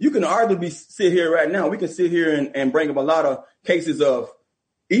 you can arguably sit here right now. We can sit here and bring up a lot of cases of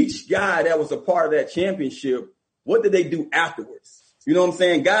each guy that was a part of that championship. What did they do afterwards? You know what I'm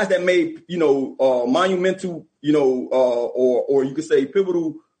saying? Guys that made, monumental, or you could say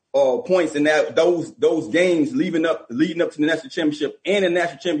pivotal points in that those games leading up to the national championship and the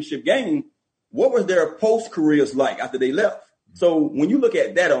national championship game. What was their post careers like after they left? So when you look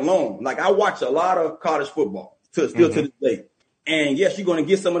at that alone, like I watch a lot of college football, to this day. And yes, you're going to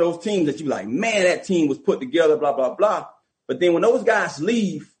get some of those teams that you like, man, that team was put together, blah, blah, blah. But then when those guys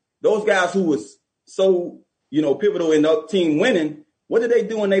leave, those guys who was so, pivotal in the team winning, what did they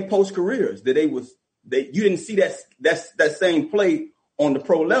do in their post careers? You didn't see that same play on the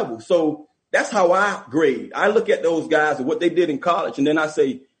pro level. So that's how I grade. I look at those guys and what they did in college, and then I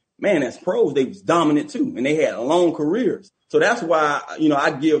say, man, as pros, they was dominant too, and they had long careers. So that's why,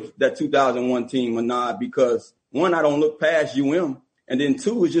 I give that 2001 team a nod because, one, I don't look past UM, and then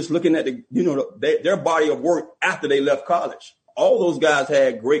two is just looking at their body of work after they left college. All those guys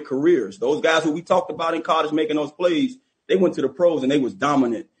had great careers. Those guys who we talked about in college making those plays, they went to the pros and they was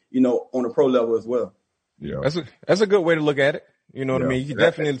dominant, on the pro level as well. Yeah, that's a good way to look at it. You know what I mean? You can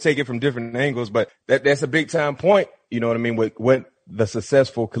definitely take it from different angles, but that's a big time point. You know what I mean? What the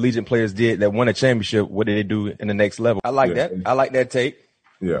successful collegiate players did that won a championship, what did they do in the next level? I like that. I like that take.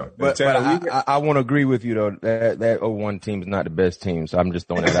 Yeah. But I want to agree with you, though, that 01 team is not the best team. So I'm just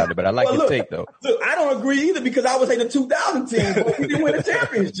throwing that out there. But I like your take, though. Look, I don't agree either because I would say the 2000 team, but we didn't win a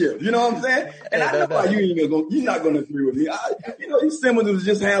championship. You know what I'm saying? And I know why you're not going to agree with me. You Simmons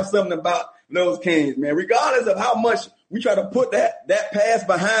just have something about those Canes, man. Regardless of how much we try to put that past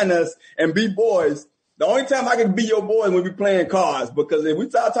behind us and be boys, the only time I can be your boy is when we playing cards, because if we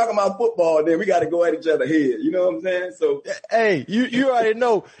start talking about football, then we got to go at each other head. You know what I'm saying? So, hey, you already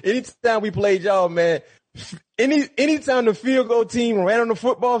know. Anytime we played y'all, man, anytime the field goal team ran on the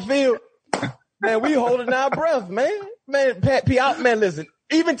football field, man, we holding our breath, man. Man, Pat P, man, listen.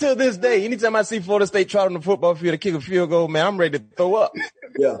 Even till this day, anytime I see Florida State trot on the football field to kick a field goal, man, I'm ready to throw up.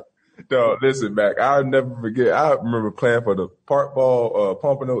 Yeah. No, listen, Mac, I'll never forget. I remember playing for the Park Ball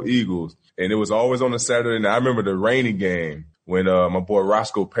Pompano Eagles, and it was always on a Saturday night. I remember the rainy game when my boy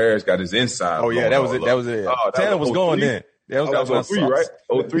Roscoe Parrish got his inside. Oh, yeah, that was it. Oh, Tanner was going then. That was 03, right?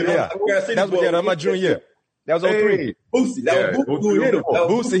 03, yeah. That was my junior year. That was 03. Boosie. That was Boosie hit him.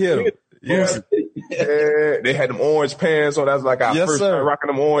 Boosie hit him. Yeah. They had them orange pants on. That was like our first time rocking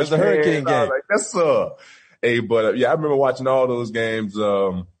them orange pants. Hurricane game. I was like, yes, sir. Hey, but I remember watching all those games,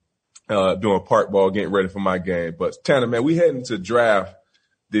 doing park ball, getting ready for my game. But Tanner, man, we heading to draft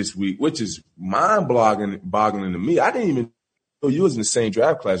this week, which is mind-boggling to me. I didn't even know you was in the same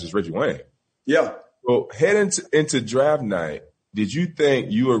draft class as Reggie Wayne. Yeah. So heading into draft night, did you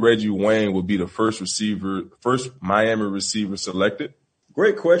think you or Reggie Wayne would be the first Miami receiver selected?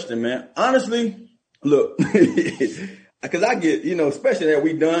 Great question, man. Honestly, look, because I get, especially that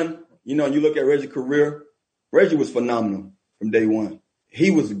we done, you look at Reggie's career, Reggie was phenomenal from day one. He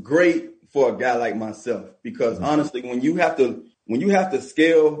was great for a guy like myself because honestly, when you have to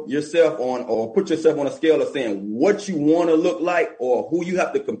scale yourself on or put yourself on a scale of saying what you want to look like or who you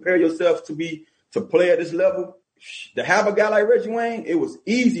have to compare yourself to be to play at this level, to have a guy like Reggie Wayne, it was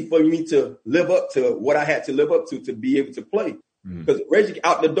easy for me to live up to what I had to live up to be able to play. Because Reggie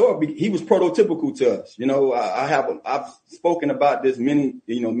out the door, he was prototypical to us. I've spoken about this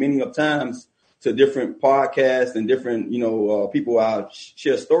many of times to different podcasts and different, people I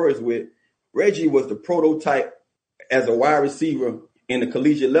share stories with. Reggie was the prototype as a wide receiver in the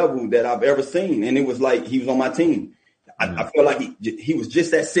collegiate level that I've ever seen. And it was like he was on my team. I feel like he was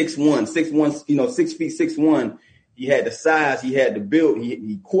just at 6'1", 6 feet 6'1". He had the size, he had the build,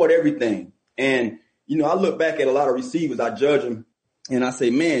 he caught everything. And, I look back at a lot of receivers, I judge them, and I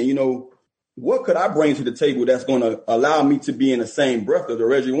say, man, what could I bring to the table that's going to allow me to be in the same breath as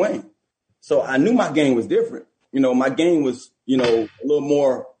Reggie Wayne? So I knew my game was different. My game was, a little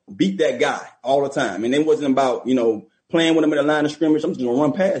more beat that guy all the time. And it wasn't about, playing with him at the line of scrimmage. I'm just going to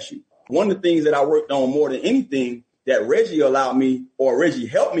run past you. One of the things that I worked on more than anything that Reggie allowed me or Reggie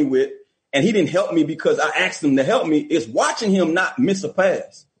helped me with, and he didn't help me because I asked him to help me, is watching him not miss a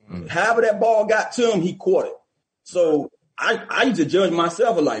pass. However that ball got to him, he caught it. So I used to judge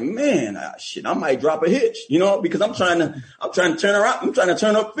myself and like, man, I might drop a hitch, because I'm trying to turn around. I'm trying to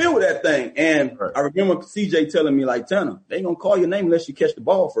turn upfield with that thing. And I remember CJ telling me like, Tanner, they ain't gonna call your name unless you catch the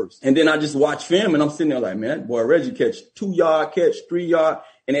ball first. And then I just watch film and I'm sitting there like, man, boy, Reggie catch 2-yard catch, 3-yard,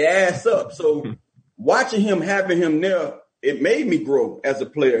 and it adds up. So watching him, having him there, it made me grow as a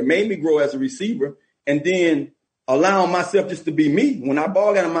player. It made me grow as a receiver. And then allowing myself just to be me. When I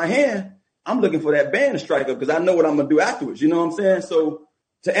ball got in my hand, I'm looking for that band striker because I know what I'm going to do afterwards. You know what I'm saying? So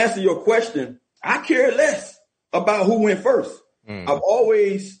to answer your question, I care less about who went first. I've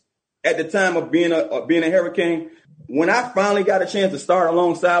always, at the time of being a Hurricane, when I finally got a chance to start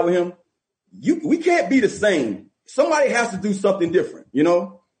alongside with him, we can't be the same. Somebody has to do something different.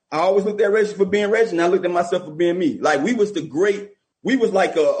 I always looked at Reggie for being Reggie, and I looked at myself for being me. Like we was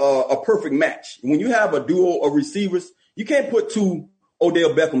like a perfect match. When you have a duo of receivers, you can't put two Odell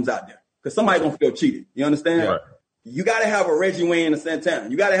Beckhams out there. because somebody's going to feel cheated. You understand? Right. You got to have a Reggie Wayne and Santana.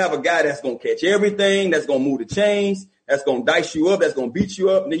 You got to have a guy that's going to catch everything, that's going to move the chains, that's going to dice you up, that's going to beat you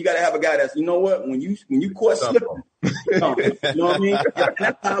up. And then you got to have a guy that's, you know what, when you caught slipping, you know what I mean? And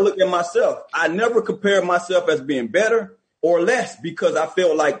that's how I look at myself. I never compare myself as being better or less because I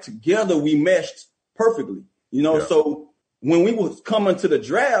felt like together we meshed perfectly. You know, so when we was coming to the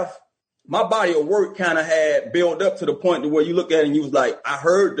draft, my body of work kind of had built up to the point to where you look at it and you was like, I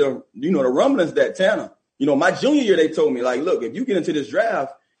heard the rumblings that Tanner, my junior year, they told me like, look, if you get into this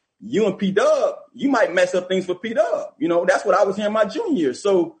draft, you and P-Dub, you might mess up things for P-Dub. That's what I was hearing my junior year.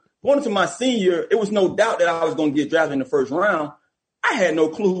 So going into my senior year, it was no doubt that I was going to get drafted in the first round. I had no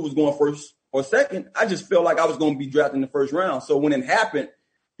clue who was going first or second. I just felt like I was going to be drafted in the first round. So when it happened,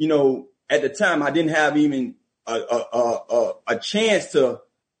 at the time, I didn't have even a chance to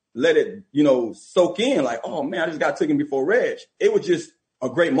let it, soak in like, oh man, I just got taken before Reg. It was just a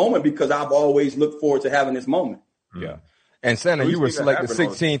great moment because I've always looked forward to having this moment. Yeah. And Santa, you were selected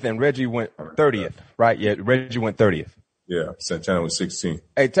 16th and Reggie went 30th, right? Yeah, Reggie went 30th. Yeah, Santana was 16th.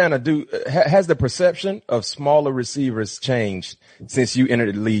 Hey, Tanner, has the perception of smaller receivers changed since you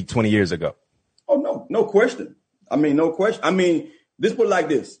entered the league 20 years ago? Oh, no question. No question. This put it like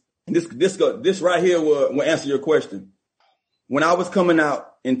this. This right here will answer your question. When I was coming out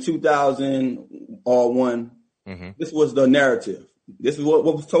in 2001, this was the narrative. This is what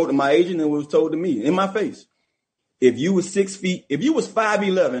was told to my agent and what was told to me in my face. If you was 6 feet, if you was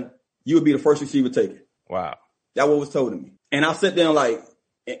 5'11", you would be the first receiver taken. Wow. That's what was told to me. And I sat there like,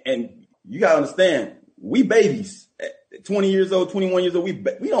 and you got to understand, we babies, 20 years old, 21 years old, we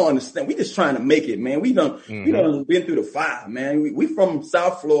don't understand. We just trying to make it, man. We done been through the fire, man. We from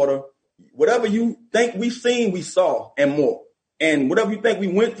South Florida. Whatever you think we've seen, we saw and more. And whatever you think we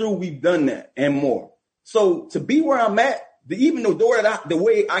went through, we've done that and more. So to be where I'm at, even the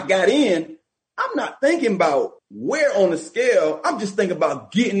way I got in, I'm not thinking about where on the scale. I'm just thinking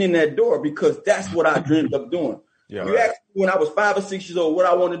about getting in that door because that's what I dreamed of doing. Yeah, you asked me when I was 5 or 6 years old what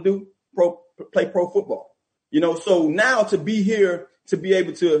I want to do, play pro football. So now to be here, to be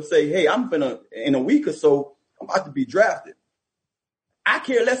able to say, hey, in a week or so, I'm about to be drafted. I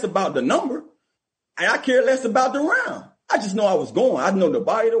care less about the number and I care less about the round. I just know I was going. I know the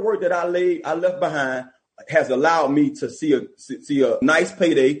body of the work that I left behind has allowed me to see a nice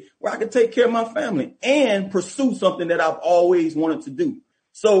payday where I can take care of my family and pursue something that I've always wanted to do.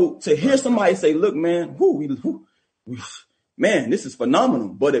 So to hear somebody say, look, man, man, this is phenomenal.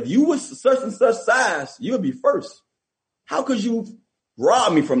 But if you was such and such size, you'll be first. How could you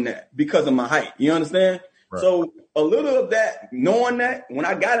rob me from that because of my height? You understand? Right. So a little of that, knowing that when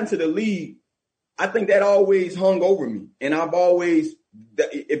I got into the league, I think that always hung over me. And I've always,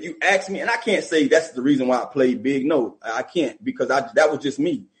 if you ask me, and I can't say that's the reason why I played big. No, I can't because that was just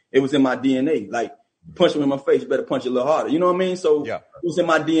me. It was in my DNA. Like, punch me in my face, you better punch it a little harder. You know what I mean? So It was in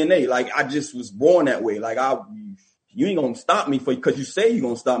my DNA. Like, I just was born that way. Like, you ain't going to stop me because you say you're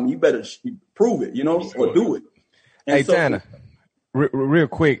going to stop me. You better prove it, or do it. And hey, Tanner, real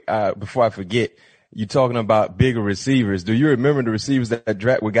quick, before I forget, you talking about bigger receivers. Do you remember the receivers that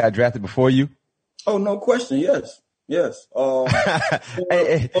got drafted before you? Oh, no question. Yes. Robinson.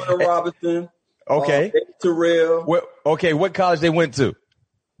 Okay. Dave Terrell. What college they went to?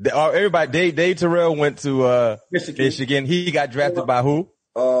 Everybody, Dave Terrell went to Michigan. He got drafted by who?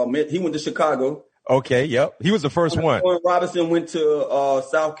 He went to Chicago. Okay, yep. He was the first one. Robinson went to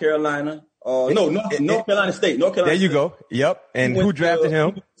South Carolina. North Carolina State. There you go. Yep. And who drafted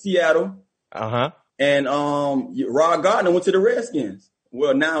him? Seattle. Uh-huh. And Rod Gardner went to the Redskins.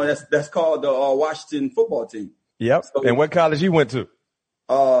 Well, now that's called the Washington football team. Yep. So, and what college you went to?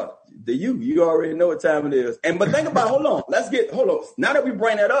 The U. You already know what time it is. But think about, hold on. Now that we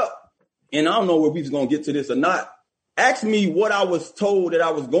bring that up, and I don't know if we was going to get to this or not, ask me what I was told that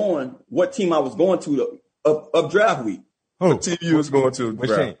I was going, what team I was going to of draft week. What team you was going to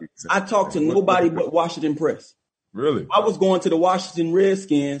draft week? I talked to nobody but Washington Press. Really? I was going to the Washington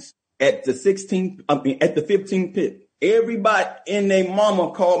Redskins at the 15th pick. Everybody and their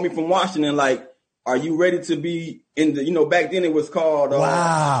mama called me from Washington like, are you ready to be in the, back then it was called,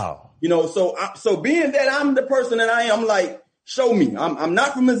 wow. So being that I'm the person that I am, like, show me. I'm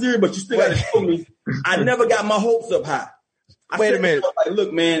not from Missouri, but you still got to show me. I never got my hopes up high. Wait a minute. Like,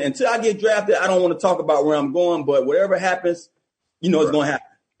 look, man, until I get drafted, I don't want to talk about where I'm going, but whatever happens, it's going to happen.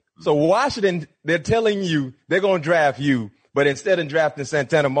 So Washington, they're telling you they're going to draft you, but instead of drafting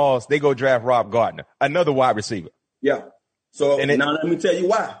Santana Moss, they go draft Rob Gardner, another wide receiver. Yeah. So now let me tell you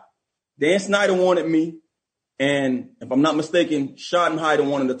why. Dan Snyder wanted me, and if I'm not mistaken, Schottenheimer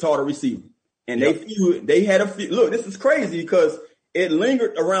wanted a taller receiver. And they had a few. Look, this is crazy because it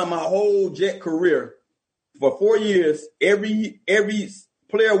lingered around my whole Jet career. For 4 years, every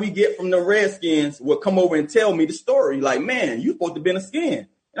player we get from the Redskins would come over and tell me the story. Like, man, you supposed to be in a skin.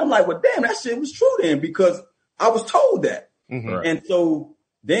 And I'm like, well, damn, that shit was true then because I was told that. Mm-hmm. And so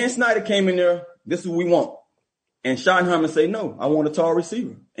Dan Snyder came in there. This is what we want. And Schottenheimer said, no, I want a tall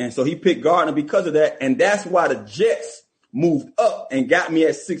receiver. And so he picked Gardner because of that. And that's why the Jets moved up and got me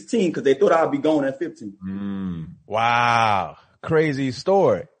at 16 because they thought I'd be going at 15. Wow. Crazy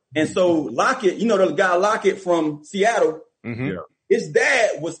story. And so Lockett, you know, the guy Lockett from Seattle, his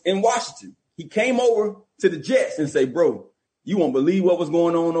dad was in Washington. He came over to the Jets and said, bro, you won't believe what was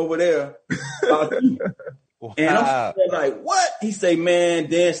going on over there. Wow. And I'm like, what? He say, man,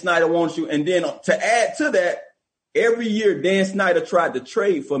 Dan Snyder wants you. And then to add to that, every year Dan Snyder tried to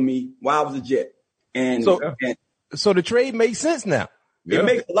trade for me while I was a Jet. And so the trade makes sense now. It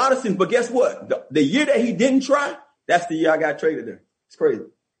makes a lot of sense. But guess what? The year that he didn't try, that's the year I got traded there. It's crazy.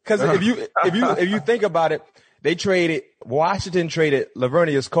 Because if you think about it, Washington traded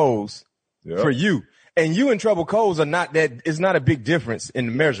Lavernius Coles for you. And you and Trevor Coles it's not a big difference in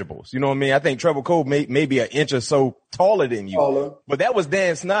the measurables. You know what I mean? I think Trevor Cole may be an inch or so taller than you. But that was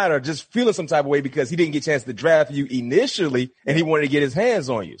Dan Snyder just feeling some type of way because he didn't get a chance to draft you initially and he wanted to get his hands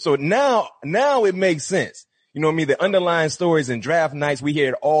on you. So now it makes sense. You know what I mean? The underlying stories and draft nights, we hear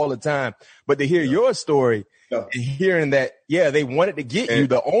it all the time. But to hear your story and hearing that, they wanted to get you,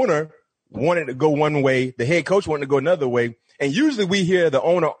 the owner wanted to go one way, the head coach wanted to go another way. And usually we hear the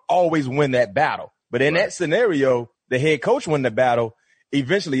owner always win that battle. But in that scenario, the head coach won the battle.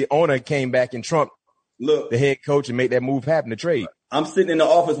 Eventually, the owner came back and trumped the head coach and made that move happen to trade. I'm sitting in the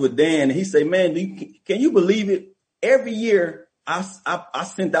office with Dan, and he say, man, can you believe it? Every year, I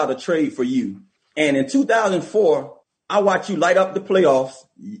sent out a trade for you. And in 2004, I watched you light up the playoffs.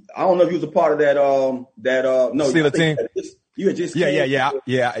 I don't know if you was a part of that. No, Steelers team. You had just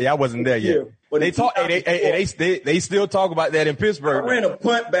I wasn't there yet. But they talk. They still talk about that in Pittsburgh. I ran a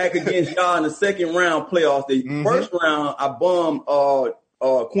punt back against y'all in the second round playoffs. The first round, I bummed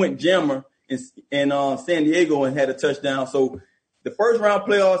Quint Jammer in San Diego and had a touchdown. So the first round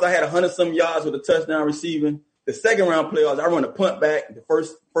playoffs, I had 100-some yards with a touchdown receiving. The second round playoffs, I run a punt back, the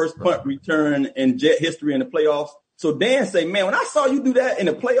first punt return in Jet history in the playoffs. So Dan say, man, when I saw you do that in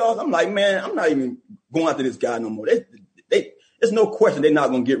the playoffs, I'm like, man, I'm not even going after this guy no more. There's no question they're not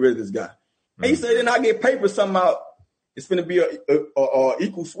going to get rid of this guy. And he said, then I get papers somehow. It's going to be a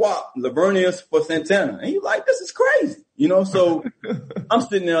equal swap, Lavernius for Santana. And he's like, this is crazy. You know, so I'm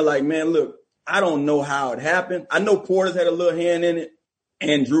sitting there like, man, look, I don't know how it happened. I know Porter's had a little hand in it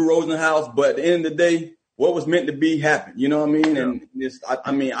and Drew Rosenhaus, but at the end of the day, what was meant to be happened. You know what I mean?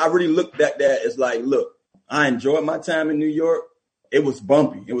 And I really looked at that as like, look, I enjoyed my time in New York. It was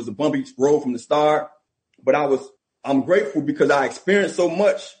bumpy. It was a bumpy road from the start, but I'm grateful because I experienced so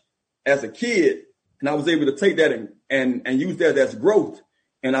much as a kid, and I was able to take that and use that as growth.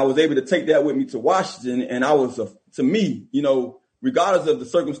 And I was able to take that with me to Washington. And I was, to me, you know, regardless of the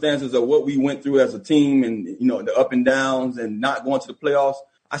circumstances of what we went through as a team and, you know, the up and downs and not going to the playoffs,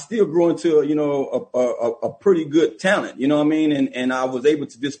 I still grew into, you know, a pretty good talent, you know what I mean? And I was able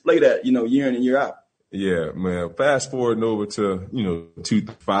to display that, you know, year in and year out. Yeah, man. Fast forward over to,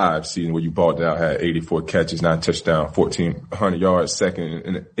 2005 season where you balled out, had 84 catches, 9 touchdowns, 1,400 yards,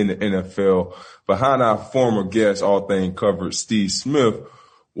 second in the NFL. Behind our former guest, all thing covered, Steve Smith,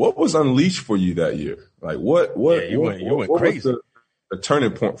 what was unleashed for you that year? Like what went crazy. Was the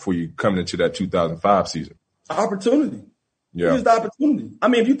turning point for you coming into that 2005 season? Opportunity. Yeah. It was the opportunity. I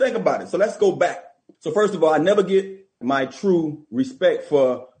mean, if you think about it, so let's go back. So first of all, I never get my true respect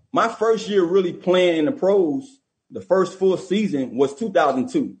for my first year really playing in the pros. The first full season was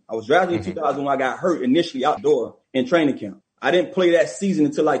 2002. I was drafted in 2000 when I got hurt initially outdoor in training camp. I didn't play that season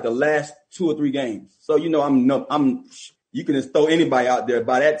until like the last 2 or 3 games. So, you know, you can just throw anybody out there.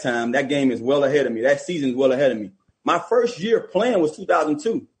 By that time, that game is well ahead of me. That season is well ahead of me. My first year playing was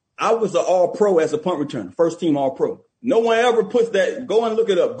 2002. I was an all-pro as a punt returner, first team all-pro. No one ever puts that. Go and look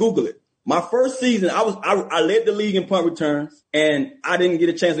it up. Google it. My first season, I led the league in punt returns, and I didn't get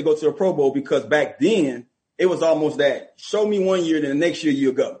a chance to go to the Pro Bowl because back then it was almost that. Show me one year, then the next year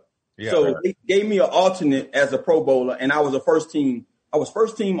you'll go. Yeah, so they gave me an alternate as a Pro Bowler, and I was first team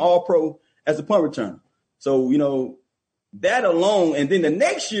All-Pro as a punt returner. So, you know, that alone, and then the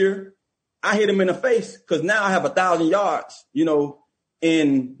next year I hit him in the face because now I have 1,000 yards, you know,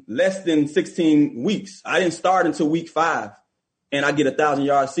 in less than 16 weeks. I didn't start until week 5. And I get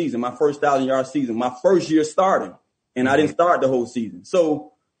 1,000-yard season, my first 1,000-yard season, my first year starting, and I didn't start the whole season.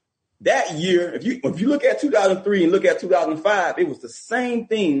 So that year, if you look at 2003 and look at 2005, it was the same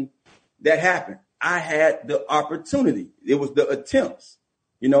thing that happened. I had the opportunity. It was the attempts.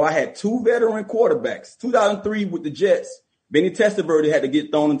 You know, I had 2 veteran quarterbacks. 2003 with the Jets, Benny Testaverde had to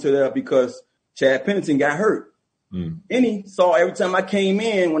get thrown into there because Chad Pennington got hurt. Benny saw every time I came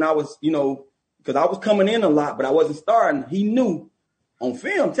in when I was, you know, because I was coming in a lot, but I wasn't starting. He knew on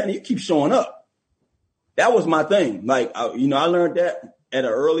film, telling you keep showing up. That was my thing. Like, I learned that at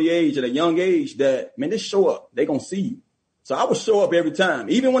an early age, at a young age, that, man, just show up. They going to see you. So I would show up every time.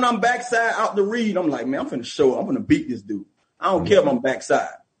 Even when I'm backside out the read, I'm like, man, I'm finna show up. I'm going to beat this dude. I don't care if I'm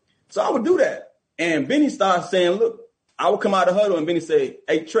backside. So I would do that. And Benny started saying, look, I would come out of the huddle and Benny say,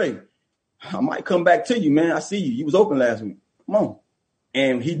 hey, Trey, I might come back to you, man. I see you. You was open last week. Come on.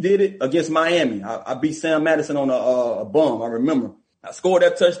 And he did it against Miami. I beat Sam Madison on a bum, I remember. I scored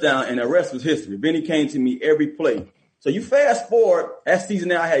that touchdown, and the rest was history. Benny came to me every play. So you fast forward, that season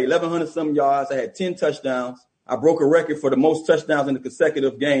there, I had 1,100-some yards. I had 10 touchdowns. I broke a record for the most touchdowns in a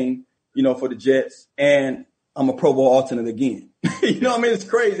consecutive game, you know, for the Jets. And I'm a Pro Bowl alternate again. You know what I mean? It's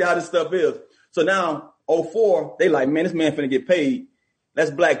crazy how this stuff is. So now, 2004, they like, man, this man finna get paid.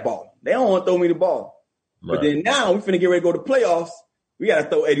 Let's blackball. They don't want to throw me the ball. Right. But then now we finna get ready to go to playoffs. We got to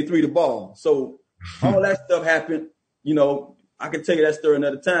throw 83 the ball. So all that stuff happened. You know, I can tell you that story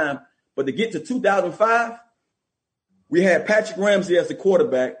another time. But to get to 2005, we had Patrick Ramsey as the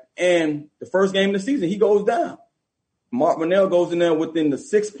quarterback. And the first game of the season, he goes down. Mark Monell goes in there within the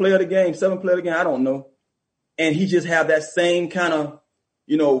 6th play of the game, 7th play of the game, I don't know. And he just have that same kind of,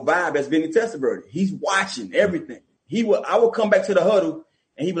 you know, vibe as Benny Testaverde. He's watching everything. I would come back to the huddle,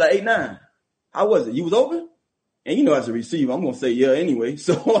 and he'd be like, 8-9. How was it? You was open? And you know, as a receiver, I'm going to say, yeah, anyway.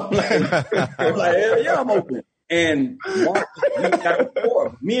 So I'm like, hell yeah, I'm open. And Mark,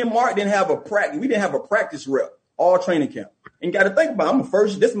 me and Mark didn't have a practice. We didn't have a practice rep all training camp. And got to think about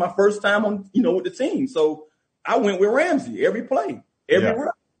it. This is my first time on, you know, with the team. So I went with Ramsey every play, every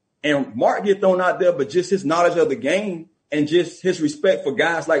rep. And Mark get thrown out there, but just his knowledge of the game and just his respect for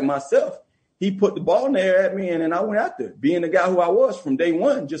guys like myself, he put the ball in there at me, and then I went out there, being the guy who I was from day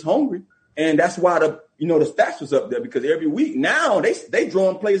one, just hungry. And that's why the stats was up there, because every week now they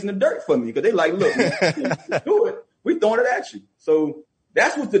drawing plays in the dirt for me, because they like, look, do it. We throwing it at you. So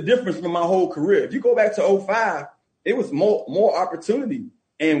that's what's the difference from my whole career. If you go back to 2005, it was more opportunity,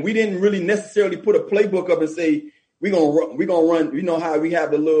 and we didn't really necessarily put a playbook up and say we're gonna run. You know how we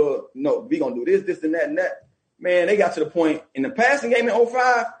have the little, we gonna do this, and that, and that. Man, they got to the point in the passing game in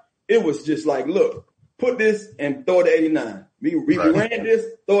 2005. It was just like, look, put this and throw it to 89. We ran this,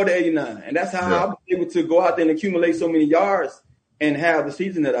 throw it to 89. And that's how I was able to go out there and accumulate so many yards and have the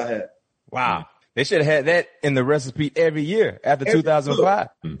season that I had. Wow. They should have had that in the recipe every year after 2005.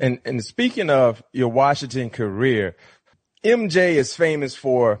 And speaking of your Washington career, MJ is famous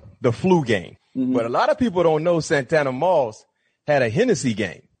for the flu game. Mm-hmm. But a lot of people don't know Santana Moss had a Hennessy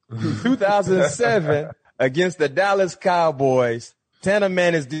game. 2007 against the Dallas Cowboys. Tanner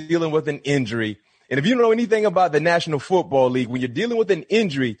Man is dealing with an injury. And if you don't know anything about the National Football League, when you're dealing with an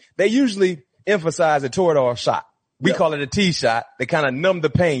injury, they usually emphasize a Toradol shot. We call it a T shot. They kind of numb the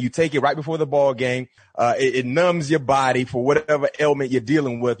pain. You take it right before the ball game. It numbs your body for whatever ailment you're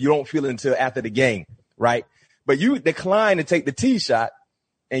dealing with. You don't feel it until after the game, right? But you declined to take the T shot,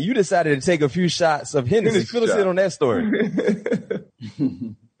 and you decided to take a few shots of Hennessy. Fill us in on that story.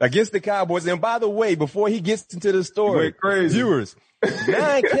 Against the Cowboys. And by the way, before he gets into the story, viewers,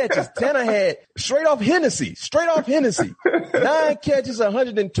 9 catches. Tanner had straight off Hennessy. 9 catches,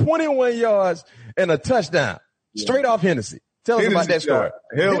 121 yards, and a touchdown. Straight off Hennessy. Tell us about that story.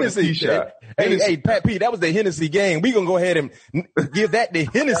 Hennessy shot. Hey, Pat P, that was the Hennessy game. We gonna go ahead and give that the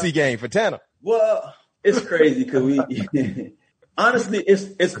Hennessy game for Tanner. Well, it's crazy because honestly,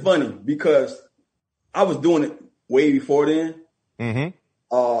 it's funny because I was doing it way before then. Mm-hmm.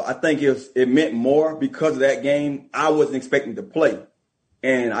 I think it meant more because of that game. I wasn't expecting to play.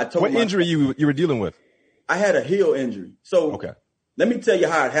 And I told what injury you were dealing with? I had a heel injury. So let me tell you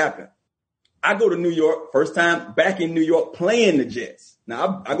how it happened. I go to New York, first time back in New York playing the Jets.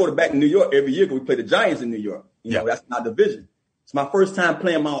 Now, I go back to New York every year because we play the Giants in New York. You know, that's my division. It's my first time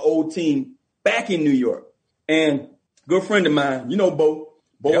playing my old team back in New York. And good friend of mine, you know, Bo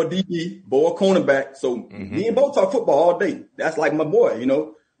a DB, Bo a cornerback. So me and Bo talk football all day. That's like my boy, you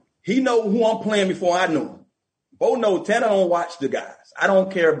know. He know who I'm playing before I know him. Bo knows Tanner don't watch the guys. I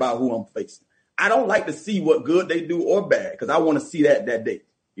don't care about who I'm facing. I don't like to see what good they do or bad because I want to see that day.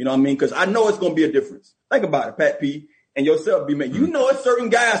 You know what I mean? Because I know it's going to be a difference. Think about it, Pat P. And yourself, B-Man. You know it's certain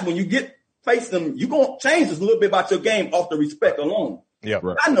guys, when you face them, you're going to change this a little bit about your game off the respect alone. Yeah,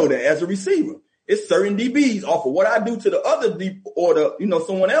 right. I know that as a receiver. It's certain DBs off of what I do to the other DB or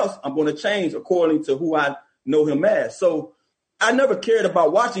someone else, I'm going to change according to who I know him as. So I never cared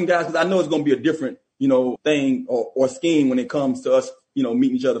about watching guys because I know it's going to be a different, thing or scheme when it comes to us,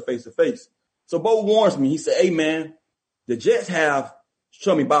 meeting each other face to face. So Bo warns me. He said, hey, man, the Jets have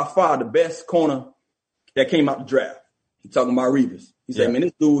shown me by far the best corner that came out the draft. He's talking about Revis. He said, man,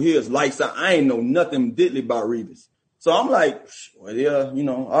 this dude here is lights out. I ain't know nothing diddly about Revis. So I'm like, well, yeah,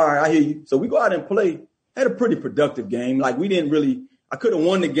 all right, I hear you. So we go out and play. Had a pretty productive game. Like we didn't really, I could have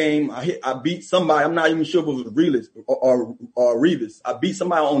won the game. I beat somebody. I'm not even sure if it was Revis or Revis. I beat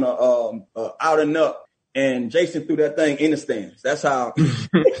somebody on a out and up, and Jason threw that thing in the stands. That's how.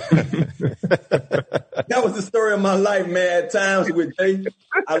 That was the story of my life, man. At times with Jay,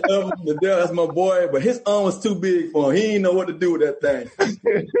 I love him to death. That's my boy, but his arm was too big for him. He didn't know what to do with that thing.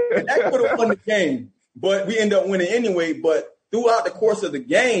 That could have won the game, but we ended up winning anyway. But throughout the course of the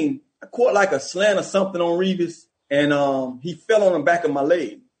game, I caught like a slant or something on Revis, and he fell on the back of my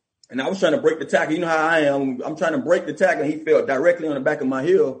leg. And I was trying to break the tackle. You know how I am. I'm trying to break the tackle, and he fell directly on the back of my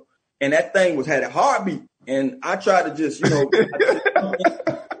heel. And that thing had a heartbeat. And I tried to just,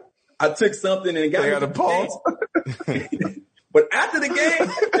 I took something and got a pulse. But after the game,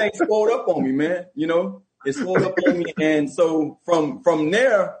 that thing swelled up on me, man. It swelled up on me. And so from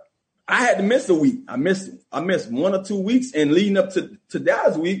there, I had to miss a week. I missed 1 or 2 weeks. And leading up to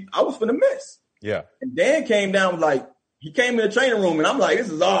Dallas week, I was finna miss. Yeah. And Dan came down, he came in the training room, and I'm like,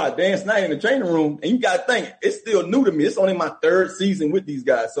 this is odd. Dan Snyder in the training room. And you got to think, it's still new to me. It's only my 3rd season with these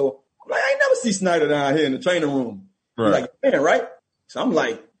guys. So I'm like, I ain't never see Snyder down here in the training room. Right. Like, man, right? So I'm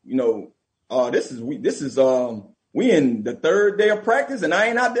like, we in the 3rd day of practice and I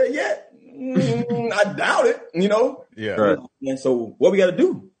ain't out there yet. I doubt it, Yeah. Right. And so what we got to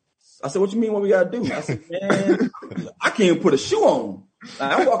do? I said, what you mean what we got to do? I said, man, I can't even put a shoe on.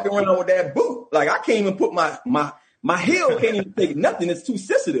 Like, I'm walking around with that boot. Like I can't even put my heel can't even take nothing. It's too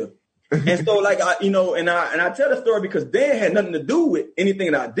sensitive. And so and I tell the story because Dan had nothing to do with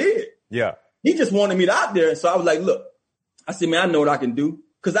anything that I did. Yeah. He just wanted me out there. And so I was like, look, I said, man, I know what I can do.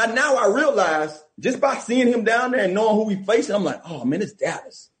 Because I realize just by seeing him down there and knowing who we facing, I'm like, oh, man, it's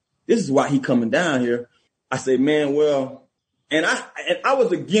Dallas. This is why he coming down here. I said, man, well, and I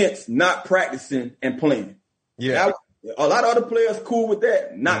was against not practicing and playing. Yeah. A lot of other players cool with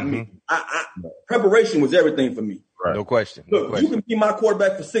that. Not me. Preparation was everything for me. Right. No question. Look, you can be my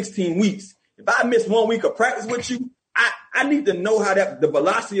quarterback for 16 weeks. If I miss 1 week of practice with you, I need to know how the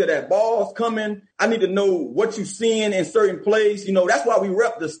velocity of that ball's coming. I need to know what you're seeing in certain plays. That's why we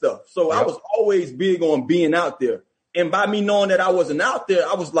rep this stuff. So I was always big on being out there. And by me knowing that I wasn't out there,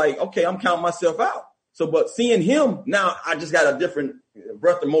 I was like, okay, I'm counting myself out. So, but seeing him now, I just got a different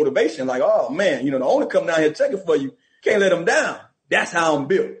breath of motivation. Like, oh man, the owner come down here checking for you. Can't let him down. That's how I'm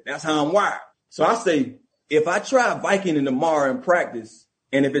built. That's how I'm wired. So I say, if I try Viking tomorrow in practice,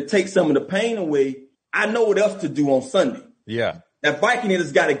 and if it takes some of the pain away, I know what else to do on Sunday. Yeah. That Viking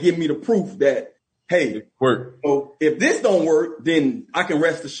has got to give me the proof that, hey, work. So if this don't work, then I can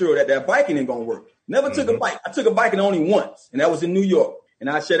rest assured that Viking ain't going to work. Never took a bike. I took a Viking only once, and that was in New York. And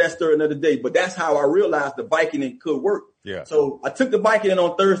I'll share that story another day. But that's how I realized the Viking could work. Yeah. So I took the Viking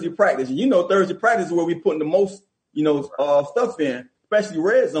on Thursday practice. And Thursday practice is where we putting the most, stuff in, especially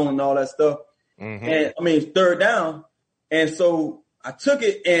red zone and all that stuff. Mm-hmm. And third down. And so I took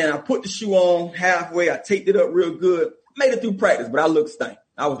it and I put the shoe on halfway. I taped it up real good. Made it through practice, but I looked stank.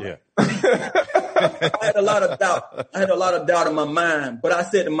 I was I had a lot of doubt. I had a lot of doubt in my mind, but I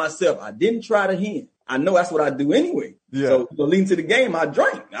said to myself, I didn't try to hen. I know that's what I do anyway. Yeah. So leading to the game, I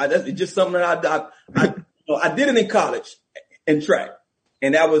drank. It's just something that I did it in college in track,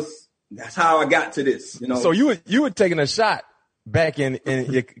 and that's how I got to this. So you were taking a shot back in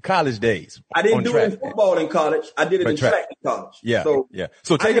your college days. I didn't do it in football in college. I did it in track in college. Yeah.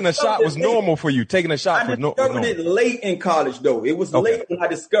 So taking a shot was normal for you. Taking a shot was normal. I discovered it late in college, though. It was late when I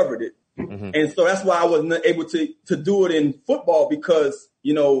discovered it. Mm-hmm. And so that's why I wasn't able to do it in football because,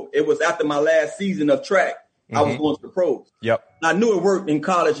 it was after my last season of track. Mm-hmm. I was going to the pros. Yep. I knew it worked in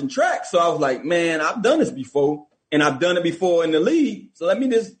college and track. So I was like, man, I've done this before and I've done it before in the league. So let me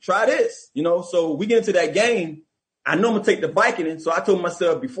just try this, so we get into that game. I know I'm going to take the Viking in. So I told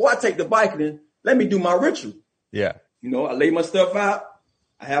myself, before I take the Viking in, let me do my ritual. Yeah. I lay my stuff out.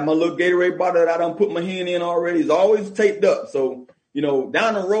 I have my little Gatorade bottle that I done put my hand in already. It's always taped up. So,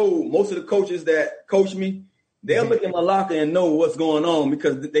 down the road, most of the coaches that coach me, they'll look in my locker and know what's going on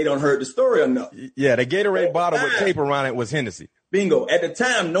because they don't heard the story enough. Yeah, the Gatorade bottle with tape around it was Hennessy. Bingo. At the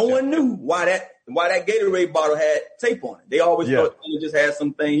time, no one knew why that Gatorade bottle had tape on it. They always thought he just had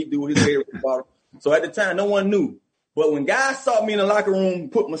something he do with his Gatorade bottle. So at the time, no one knew. But when guys saw me in the locker room,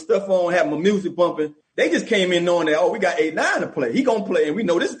 put my stuff on, have my music bumping, they just came in knowing that, we got 8-9 to play. He going to play, and we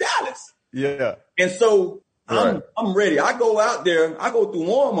know this is Dallas. Yeah. And so I'm ready. I go out there. I go through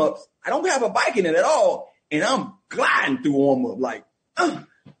warm-ups. I don't have a bike in it at all. And I'm gliding through warm-up, like,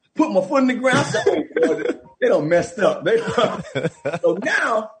 put my foot in the ground. I said, oh, boy, they done messed up. So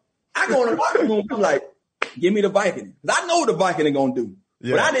now I go in the locker room. I'm like, give me the Vicodin. Because I know what the Vicodin going to do.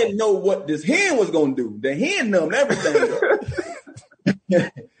 Yeah. But I didn't know what this hand was going to do. The hand numbed everything.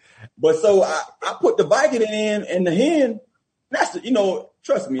 But so I put the Vicodin in, and the hand, that's,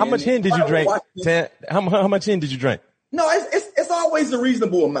 trust me. How much hen did you drink? How much hen did you drink? No, it's always a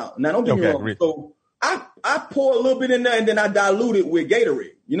reasonable amount. Now, don't get me wrong. So I pour a little bit in there, and then I dilute it with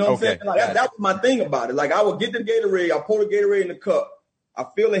Gatorade. You know what I'm saying? Like, that was my thing about it. Like, I would get the Gatorade, I pour the Gatorade in the cup, I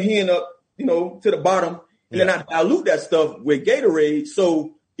fill the hen up, to the bottom, and then I dilute that stuff with Gatorade.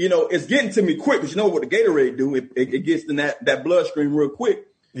 So, it's getting to me quick, because you know what the Gatorade do? It gets in that bloodstream real quick.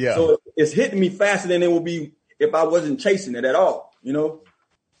 Yeah. So it's hitting me faster than it would be if I wasn't chasing it at all.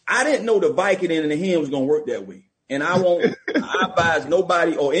 I didn't know the Vicodin and the hen was going to work that way. And I advise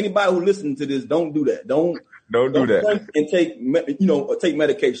nobody or anybody who listens to this, don't do that. Don't do that. And take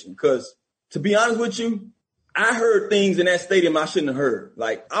medication. Because to be honest with you, I heard things in that stadium I shouldn't have heard.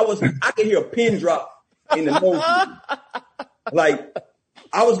 Like I could hear a pin drop in the nose. Like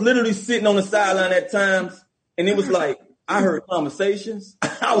I was literally sitting on the sideline at times, and it was like I heard conversations.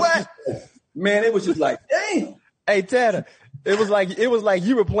 It was just like, damn. Hey, Tanner. It was like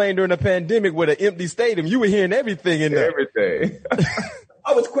you were playing during the pandemic with an empty stadium. You were hearing everything in there. Everything.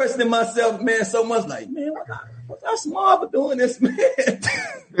 I was questioning myself, man, so much. Like, man, was I smart for doing this, man?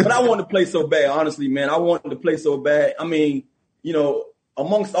 But I wanted to play so bad. Honestly, man, I wanted to play so bad. I mean,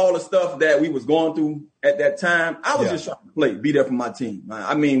 amongst all the stuff that we was going through at that time, I was just trying to play, be there for my team.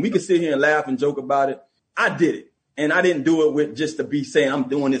 I mean, we could sit here and laugh and joke about it. I did it. And I didn't do it with just to be saying I'm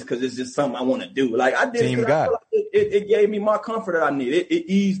doing this because it's just something I want to do. Like I did it, I feel like it gave me my comfort that I needed. It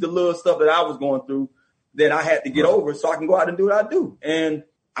eased the little stuff that I was going through that I had to get over so I can go out and do what I do. And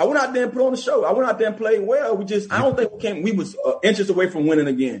I went out there and put on the show. I went out there and played well. I don't think we was inches away from winning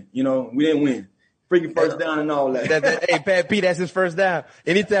again. We didn't win. Freaking first down and all that. Hey, Pat P, that's his first down.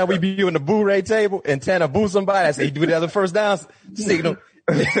 Anytime we be on the boo ray table and Tanner boo somebody, I say he do the other first downs, signal.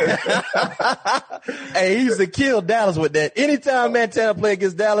 Hey, he used to kill Dallas with that. Anytime, man, Tanner play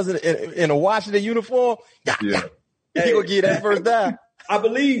against Dallas in a Washington uniform, he gonna get that first down. I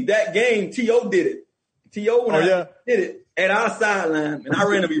believe that game, T.O. did it. T.O. did it at our sideline, and I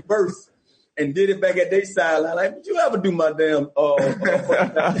ran a reverse and did it back at their sideline. Like, would you ever do my damn?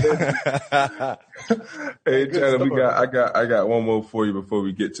 Hey, Tanner, I got one more for you before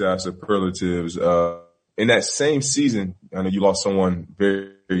we get to our superlatives. In that same season, I know you lost someone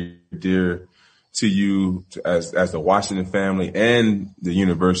very, very dear to you as the Washington family and the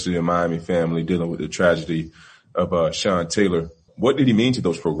University of Miami family dealing with the tragedy of Sean Taylor. What did he mean to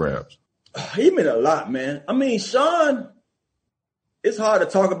those programs? He meant a lot, man. I mean, Sean, it's hard to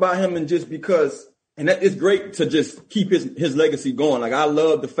talk about him and just because, and that it's great to just keep his legacy going. Like I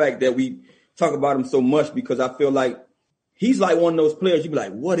love the fact that we talk about him so much because I feel like he's like one of those players you'd be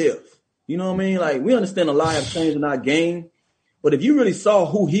like, what if? You know what I mean? Like, we understand a lot have changed in our game, but if you really saw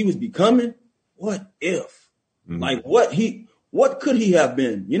who he was becoming, what if? Mm-hmm. Like, what could he have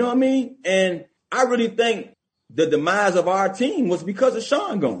been? You know what I mean? And I really think the demise of our team was because of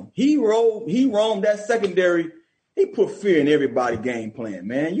Sean gone. He roamed that secondary. He put fear in everybody's game plan,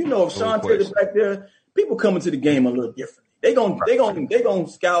 man. If Sean Taylor's back there, people coming to the game a little different. They gonna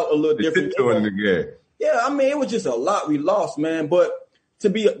scout a little different. Yeah, I mean, it was just a lot we lost, man. But to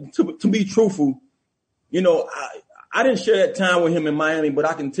be truthful, I didn't share that time with him in Miami, but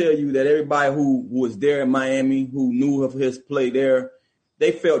I can tell you that everybody who was there in Miami, who knew of his play there,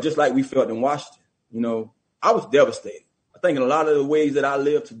 they felt just like we felt in Washington. I was devastated. I think in a lot of the ways that I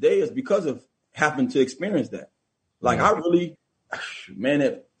live today is because of having to experience that. Like I really,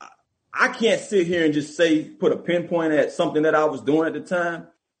 man, I can't sit here and just put a pinpoint at something that I was doing at the time,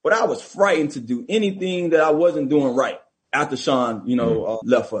 but I was frightened to do anything that I wasn't doing right after Sean,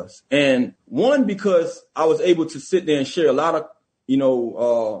 left us. And one, because I was able to sit there and share a lot of,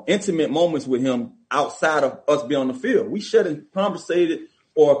 intimate moments with him outside of us being on the field. We shared and conversated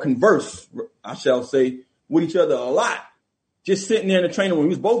or conversed, I shall say, with each other a lot. Just sitting there in the training room. We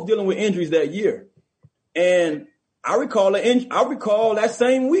was both dealing with injuries that year. And I recall that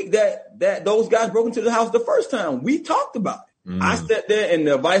same week that those guys broke into the house the first time. We talked about it. Mm. I sat there and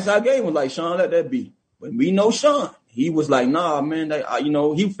the advice I gave was like, Sean, let that be. But we know Sean. He was like, nah, man,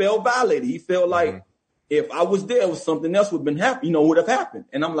 he felt violated. He felt like if I was there, it was something else would have happened.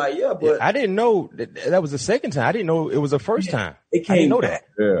 And I'm like, yeah, but I didn't know that was the second time. I didn't know it was the first time. It came back.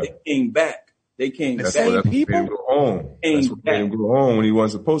 Yeah. It came back. They came That's back. what made him go home. That's what made him go home when he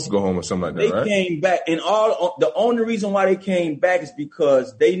wasn't supposed to go home or something like that, They right? came back, and the only reason why they came back is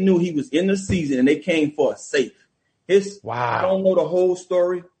because they knew he was in the season, and they came for a safe. I don't know the whole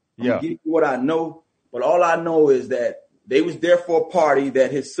story. I'm gonna give you what I know, but all I know is that they was there for a party that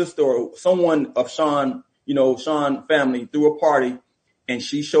his sister or someone of Sean, Sean family threw a party, and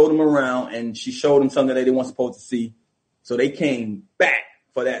she showed him around, and she showed him something that they weren't supposed to see. So they came back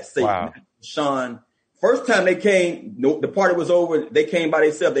for that safe. Wow. Sean, first time they came, the party was over. They came by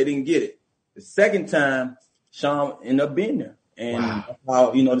themselves. They didn't get it. The second time, Sean ended up being there, and that's how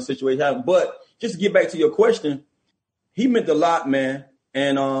the situation happened. But just to get back to your question, he meant a lot, man.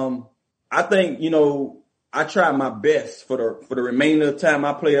 And I think I tried my best for the remainder of the time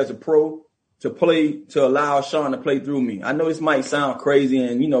I played as a pro to allow Sean to play through me. I know this might sound crazy,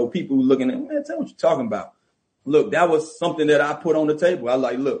 and people looking at, man, tell me what you're talking about. Look, that was something that I put on the table. I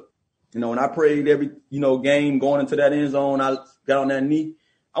like, look. When I prayed every, game going into that end zone, I got on that knee.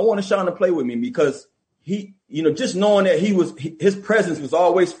 I wanted Sean to play with me because he, just knowing that his presence was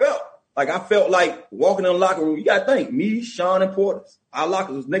always felt. Like I felt like walking in the locker room. You got to think, me, Sean, and Portis. Our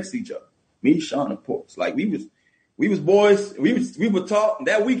lockers was next to each other. Me, Sean, and Portis. Like we was boys. We would talk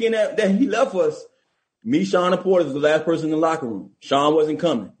that weekend that he left us. Me, Sean, and Portis was the last person in the locker room. Sean wasn't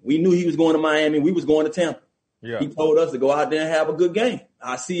coming. We knew he was going to Miami. We was going to Tampa. Yeah. He told us to go out there and have a good game.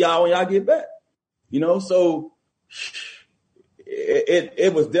 I'll see y'all when y'all get back. So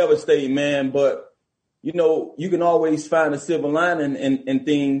it was devastating, man. But, you can always find a silver lining in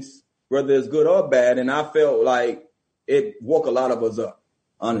things, whether it's good or bad. And I felt like it woke a lot of us up,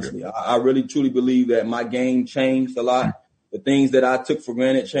 honestly. I really, truly believe that my game changed a lot. The things that I took for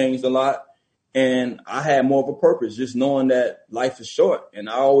granted changed a lot. And I had more of a purpose, just knowing that life is short. And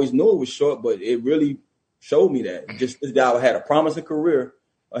I always knew it was short, but it really showed me that. Just this guy had a promising career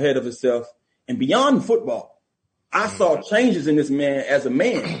ahead of himself. And beyond football, I saw changes in this man as a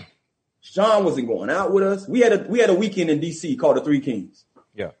man. Sean wasn't going out with us. We had a weekend in D.C. called the Three Kings.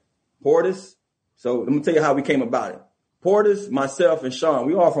 Yeah. Portis. So let me tell you how we came about it. Portis, myself, and Sean,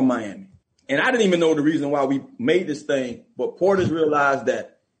 we all from Miami. And I didn't even know the reason why we made this thing, but Portis realized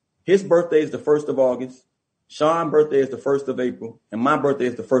that his birthday is the 1st of August, Sean's birthday is the 1st of April, and my birthday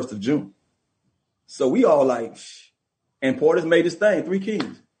is the 1st of June. So we all like, and Portis made this thing, Three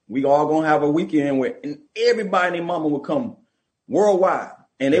Kings. We all gonna have a weekend where and everybody and their mama would come worldwide,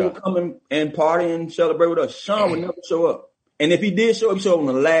 and they would come and party and celebrate with us. Sean would never show up, and if he did show up, he showed up on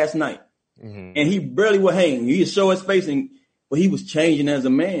the last night, and he barely would hang. He'd show his face, but he was changing as a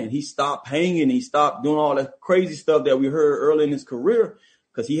man. He stopped hanging. He stopped doing all that crazy stuff that we heard early in his career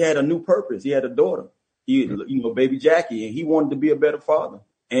because he had a new purpose. He had a daughter, baby Jackie, and he wanted to be a better father.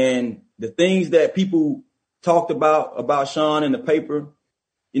 And the things that people talked about Sean in the paper,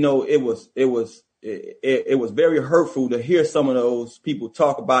 it was very hurtful to hear some of those people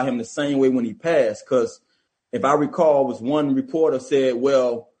talk about him the same way when he passed. Because if I recall, was one reporter said,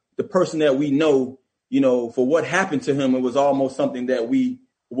 well, the person that we know, for what happened to him, it was almost something that we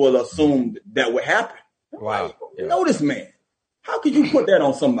will assume that would happen. Wow. Like, know this man. How could you put that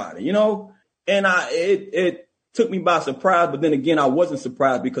on somebody, And it took me by surprise, but then again, I wasn't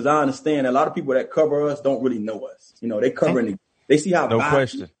surprised because I understand a lot of people that cover us don't really know us. They covering they see how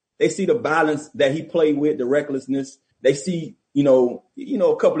they see the violence that he played with, the recklessness. They see, a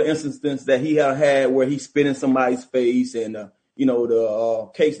couple of instances that he had where he spit in somebody's face and,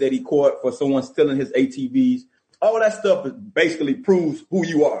 the case that he caught for someone stealing his ATVs. All that stuff basically proves who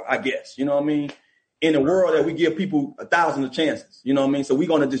you are, I guess. You know what I mean? In a world that we give people 1,000 chances, you know what I mean? So we're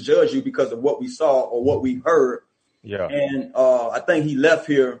going to just judge you because of what we saw or what we heard. Yeah. And I think he left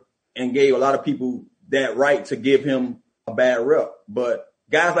here and gave a lot of people that right to give him a bad rep. But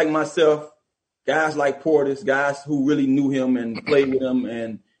guys like myself, guys like Portis, guys who really knew him and played with him,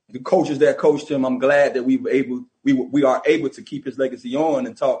 and the coaches that coached him, I'm glad that we are able to keep his legacy on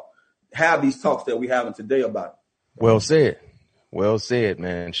and have these talks that we're having today about it. Well said,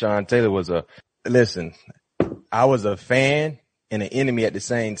 man. Sean Taylor listen, I was a fan and an enemy at the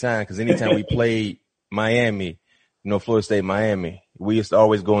same time because anytime we played Miami, Florida State, Miami, we used to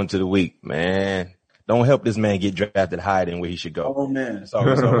always go into the week, man. Don't help this man get drafted higher than where he should go. Oh, man. That's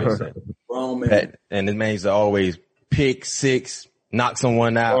always said. Oh, man. And this man used to always pick six, knock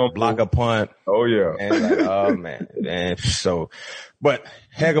someone out, block a punt. Oh, yeah. And oh, man. And but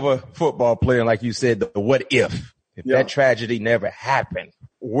heck of a football player. And like you said, the what if that tragedy never happened,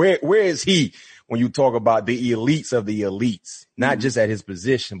 where is he when you talk about the elites of the elites, not just at his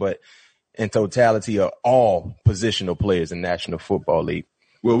position, but in totality of all positional players in National Football League?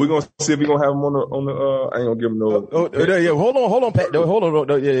 Well, we're gonna see if we're gonna have him on the. I ain't gonna give him no. Yeah, hold on, Pat. Hold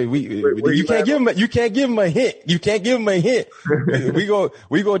on. Yeah, you can't give him. You can't give him a hint. You can't give him a hint.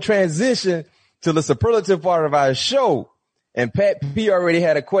 we go transition to the superlative part of our show. And Pat P already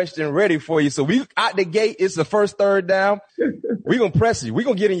had a question ready for you. So we out the gate. It's the first third down. We're going to press you. We're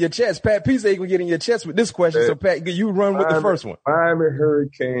going to get in your chest. Pat P said he's going to get in your chest with this question. So Pat, you run with the first one. Miami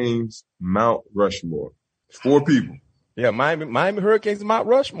Hurricanes, Mount Rushmore. 4 people. Yeah, Miami Hurricanes, Mount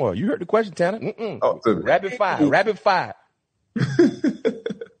Rushmore. You heard the question, Tanner. Oh, rapid fire.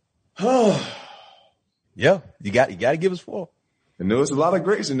 Yeah, you got to give us 4. And there's a lot of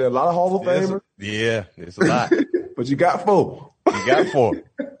greats in there, a lot of Hall of Famers. It's a lot. But you got 4. You got 4.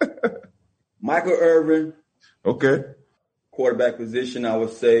 Michael Irvin. Okay. Quarterback position, I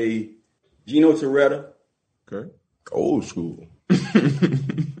would say Gino Torretta. Okay. Old school.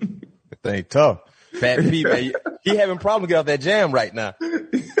 That thing tough. Pat P, man, he having problems getting off that jam right now.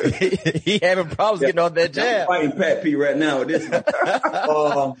 He having problems getting off that jam. I'm fighting Pat P right now with this one.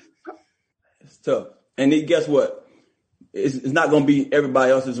 It's tough. And then guess what? It's not going to be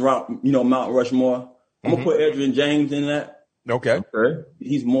everybody else's Mount Rushmore. I'm going to put Adrian James in that. Okay.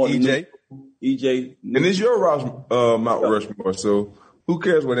 He's more than EJ. And it's your Mount Rushmore, so who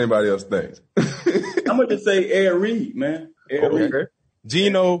cares what anybody else thinks? I'm going to just say Ed Reed, man. Reed.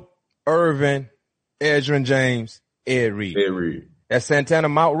 Gino, Irvin, Adrian James, Ed Reed. That's Santana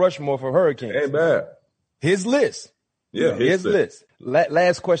Mount Rushmore for Hurricanes. Ain't bad. His list. Yeah, his list.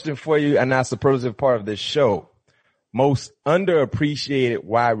 Last question for you, and our superlative part of this show. Most underappreciated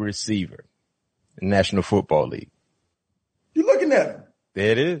wide receiver in the National Football League. You're looking at him.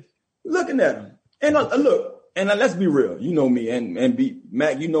 There it is. Looking at him. And look, and let's be real. You know me, and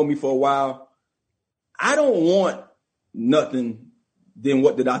Mac, you know me for a while. I don't want nothing than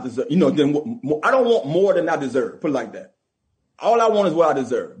what did I deserve. I don't want more than I deserve. Put it like that. All I want is what I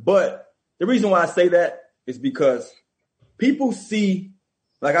deserve. But the reason why I say that is because people see,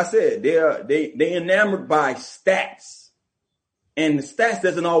 like I said, they're enamored by stats, and the stats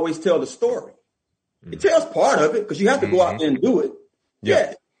doesn't always tell the story. It tells part of it because you have to go out there and do it.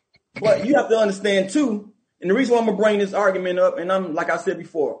 Yeah. But you have to understand too, and the reason why I'm going to bring this argument up, and I'm, like I said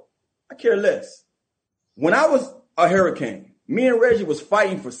before, I care less. When I was a Hurricane, me and Reggie was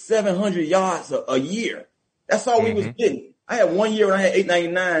fighting for 700 yards a year. That's all we was getting. I had 1 year when I had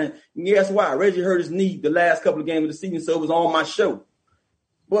 899. And guess why? Reggie hurt his knee the last couple of games of the season, so it was on my show.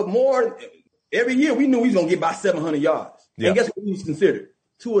 But every year we knew we was going to get about 700 yards. Yeah. And guess what we was considered?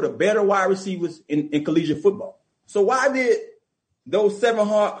 2 of the better wide receivers in collegiate football. So why did those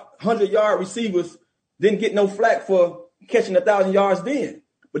 700-yard receivers didn't get no flack for catching 1,000 yards then?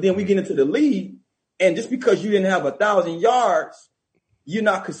 But then we get into the league, and just because you didn't have 1,000 yards, you're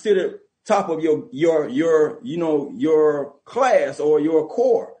not considered top of your class or your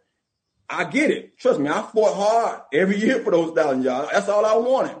core. I get it. Trust me, I fought hard every year for those 1,000 yards. That's all I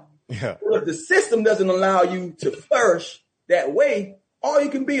wanted. Yeah. But if the system doesn't allow you to flourish that way, all you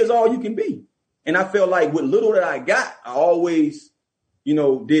can be is all you can be. And I felt like with little that I got, I always,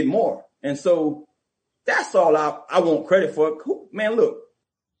 did more. And so that's all I want credit for. Man, look,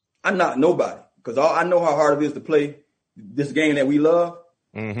 I'm not nobody because I know how hard it is to play this game that we love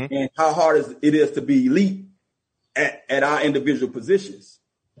and how hard it is to be elite at our individual positions.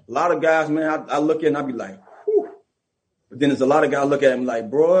 A lot of guys, man, I look at and I be like, whew. But then there's a lot of guys look at him like,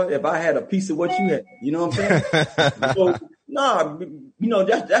 bro, if I had a piece of what you had, you know what I'm saying? So,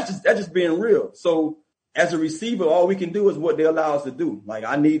 that's just being real. So as a receiver, all we can do is what they allow us to do. Like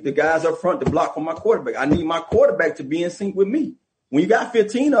I need the guys up front to block for my quarterback. I need my quarterback to be in sync with me. When you got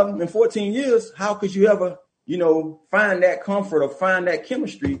 15 of them in 14 years, how could you ever, find that comfort or find that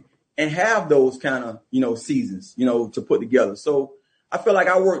chemistry and have those kind of, seasons, to put together? So I feel like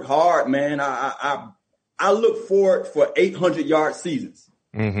I worked hard, man. I look forward for 800-yard seasons.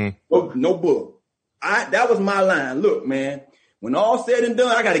 No bull. That was my line. Look, man, when all said and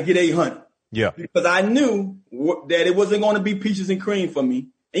done, I got to get 800. Yeah. Because I knew that it wasn't going to be peaches and cream for me.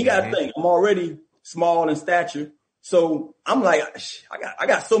 And you got to think, I'm already small in stature. So I'm like, I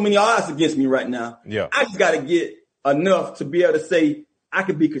got so many odds against me right now. Yeah. I just got to get enough to be able to say I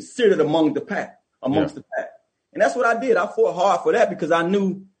could be considered amongst the pack. And that's what I did. I fought hard for that because I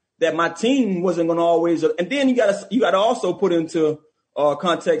knew that my team wasn't going to always. And then you got to also put into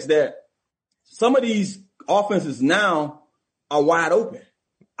context that some of these offenses now are wide open.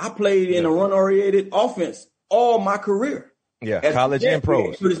 I played in a run-oriented offense all my career. Yeah, college and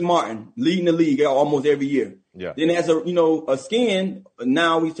pros. Curtis Martin leading the league almost every year. Yeah. Then as a skin,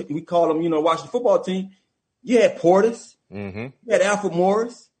 now we call them, Washington football team. You had Portis. You had Alfred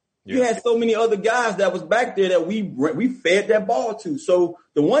Morris. You had so many other guys that was back there that we fed that ball to. So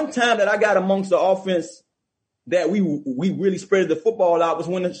the one time that I got amongst the offense that we really spread the football out was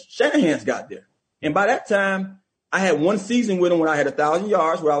when the Shanahans got there. And by that time, I had one season with them when I had 1,000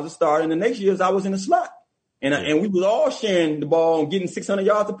 yards where I was a starter. And the next years I was in the slot. And we was all sharing the ball and getting 600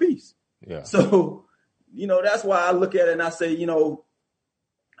 yards apiece. Yeah. So, that's why I look at it and I say,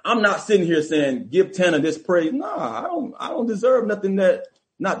 I'm not sitting here saying, give Tanner this praise. Nah, I don't deserve nothing that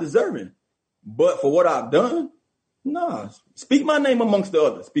not deserving. But for what I've done, speak my name amongst the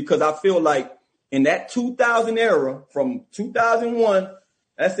others, because I feel like in that 2000 era, from 2001,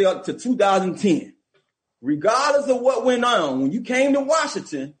 let's say up to 2010, regardless of what went on, when you came to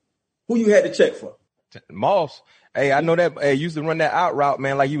Washington, who you had to check for? Moss. Hey, I know that. Hey, you used to run that out route,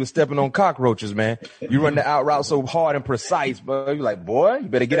 man, like you was stepping on cockroaches, man. You run the out route so hard and precise, but you're like, boy, you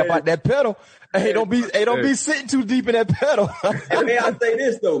better get up out that pedal. Hey, don't be sitting too deep in that pedal. And may I say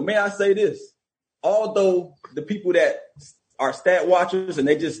this though? Although the people that are stat watchers and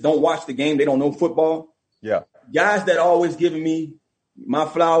they just don't watch the game, they don't know football. Yeah. Guys that always giving me my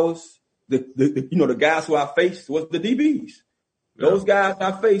flowers, the guys who I faced was the DBs. Those guys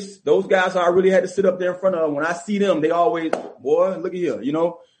I faced, those guys I really had to sit up there in front of. When I see them, they always, boy, look at here.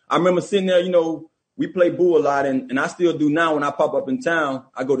 I remember sitting there, we play boo a lot, and I still do now when I pop up in town.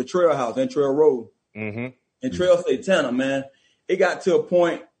 I go to Trail House and Trail Road. Mm-hmm. And Trail say, Tanner, man, it got to a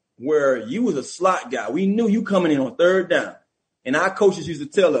point where you was a slot guy. We knew you coming in on third down. And our coaches used to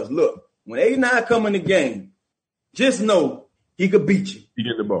tell us, look, when 89 come in the game, just know he could beat you. He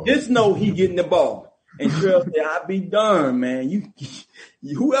getting the ball. Just know he getting the ball. And Trail said, I be darned, man. You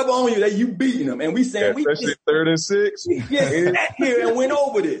whoever on you, that you beating them. And we saying, especially 3rd and 6. We just sat here and went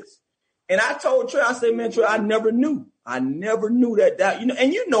over this. And I told Trail, I said, man, Trail, I never knew that,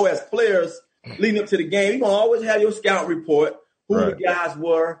 and as players leading up to the game, you're going to always have your scout report, who the guys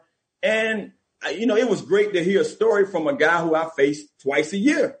were. And, it was great to hear a story from a guy who I faced twice a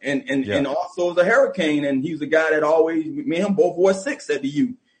year and also was a Hurricane. And he was a guy that always, me and him both wore 6 at the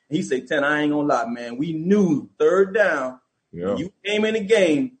U. He said, 10, I ain't gonna lie, man. We knew third down. Yeah. When you came in the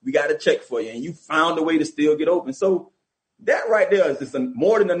game, we got to check for you. And you found a way to still get open. So that right there is just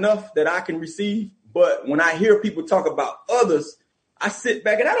more than enough that I can receive. But when I hear people talk about others, I sit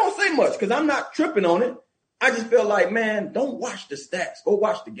back and I don't say much because I'm not tripping on it. I just feel like, man, don't watch the stats. Go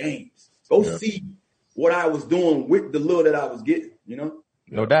watch the games. Go see what I was doing with the little that I was getting,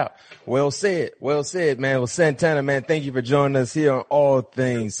 No doubt. Well said, man. Well, Santana, man, thank you for joining us here on All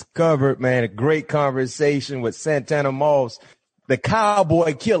Things Covered, man. A great conversation with Santana Moss, the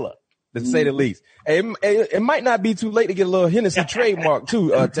Cowboy Killer, to say the least. Hey, it might not be too late to get a little Hennessy trademark too,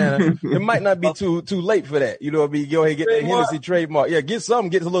 Tanner. It might not be too late for that. Go ahead and get that Hennessy trademark. Yeah, get a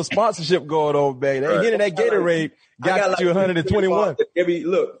little sponsorship going on, baby. That Henny, that Gatorade got you 121.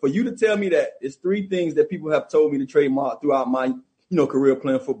 Look, for you to tell me that, it's 3 things that people have told me to trademark throughout my career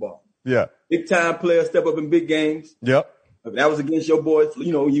playing football. Yeah. Big time players step up in big games. Yep. That was against your boys,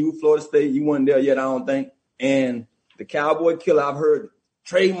 you, Florida State. You weren't there yet, I don't think. And the Cowboy Killer, I've heard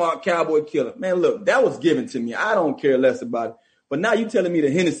trademark Cowboy Killer. Man, look, that was given to me. I don't care less about it. But now you telling me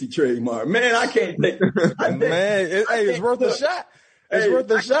the Hennessy trademark. Man, I can't take it. It's worth a shot. It's worth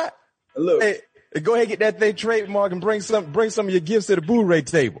a shot. Look. Hey, go ahead and get that thing trademark and bring some of your gifts to the boo-ray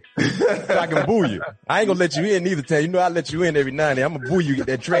table so I can boo you. I ain't gonna let you in either, Tan. I let you in every now and then. I'm gonna boo you, get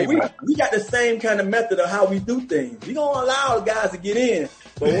that trademark. We got the same kind of method of how we do things. We don't allow the guys to get in.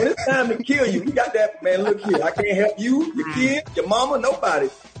 But when it's time to kill you, we got that, man, look here. I can't help you, your kid, your mama, nobody.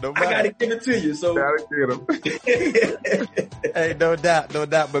 I gotta give it to you. So gotta get them. Hey, no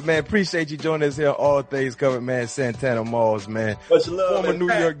doubt. But man, appreciate you joining us here on All Things Covered, man. Santana Moss, man. Much love, former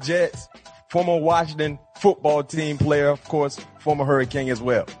New York Jets, former Washington football team player, of course, former Hurricane as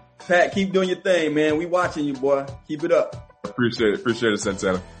well. Pat, keep doing your thing, man. We watching you, boy. Keep it up. Appreciate it,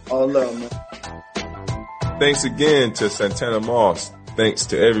 Santana. All love, man. Thanks again to Santana Moss. Thanks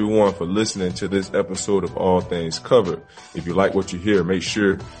to everyone for listening to this episode of All Things Covered. If you like what you hear, make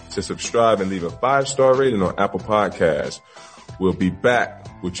sure to subscribe and leave a 5-star rating on Apple Podcasts. We'll be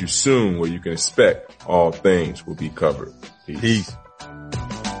back with you soon where you can expect all things will be covered. Peace.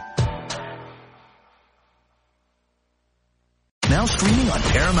 Now streaming on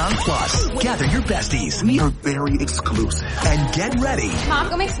Paramount Plus. Gather your besties. We are very exclusive. And get ready. Mom,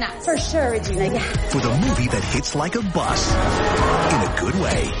 go make snacks. For sure, Regina. Yeah. For the movie that hits like a bus. In a good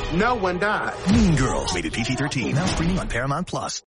way. No one died. Mean Girls. Rated PG-13. Now streaming on Paramount Plus.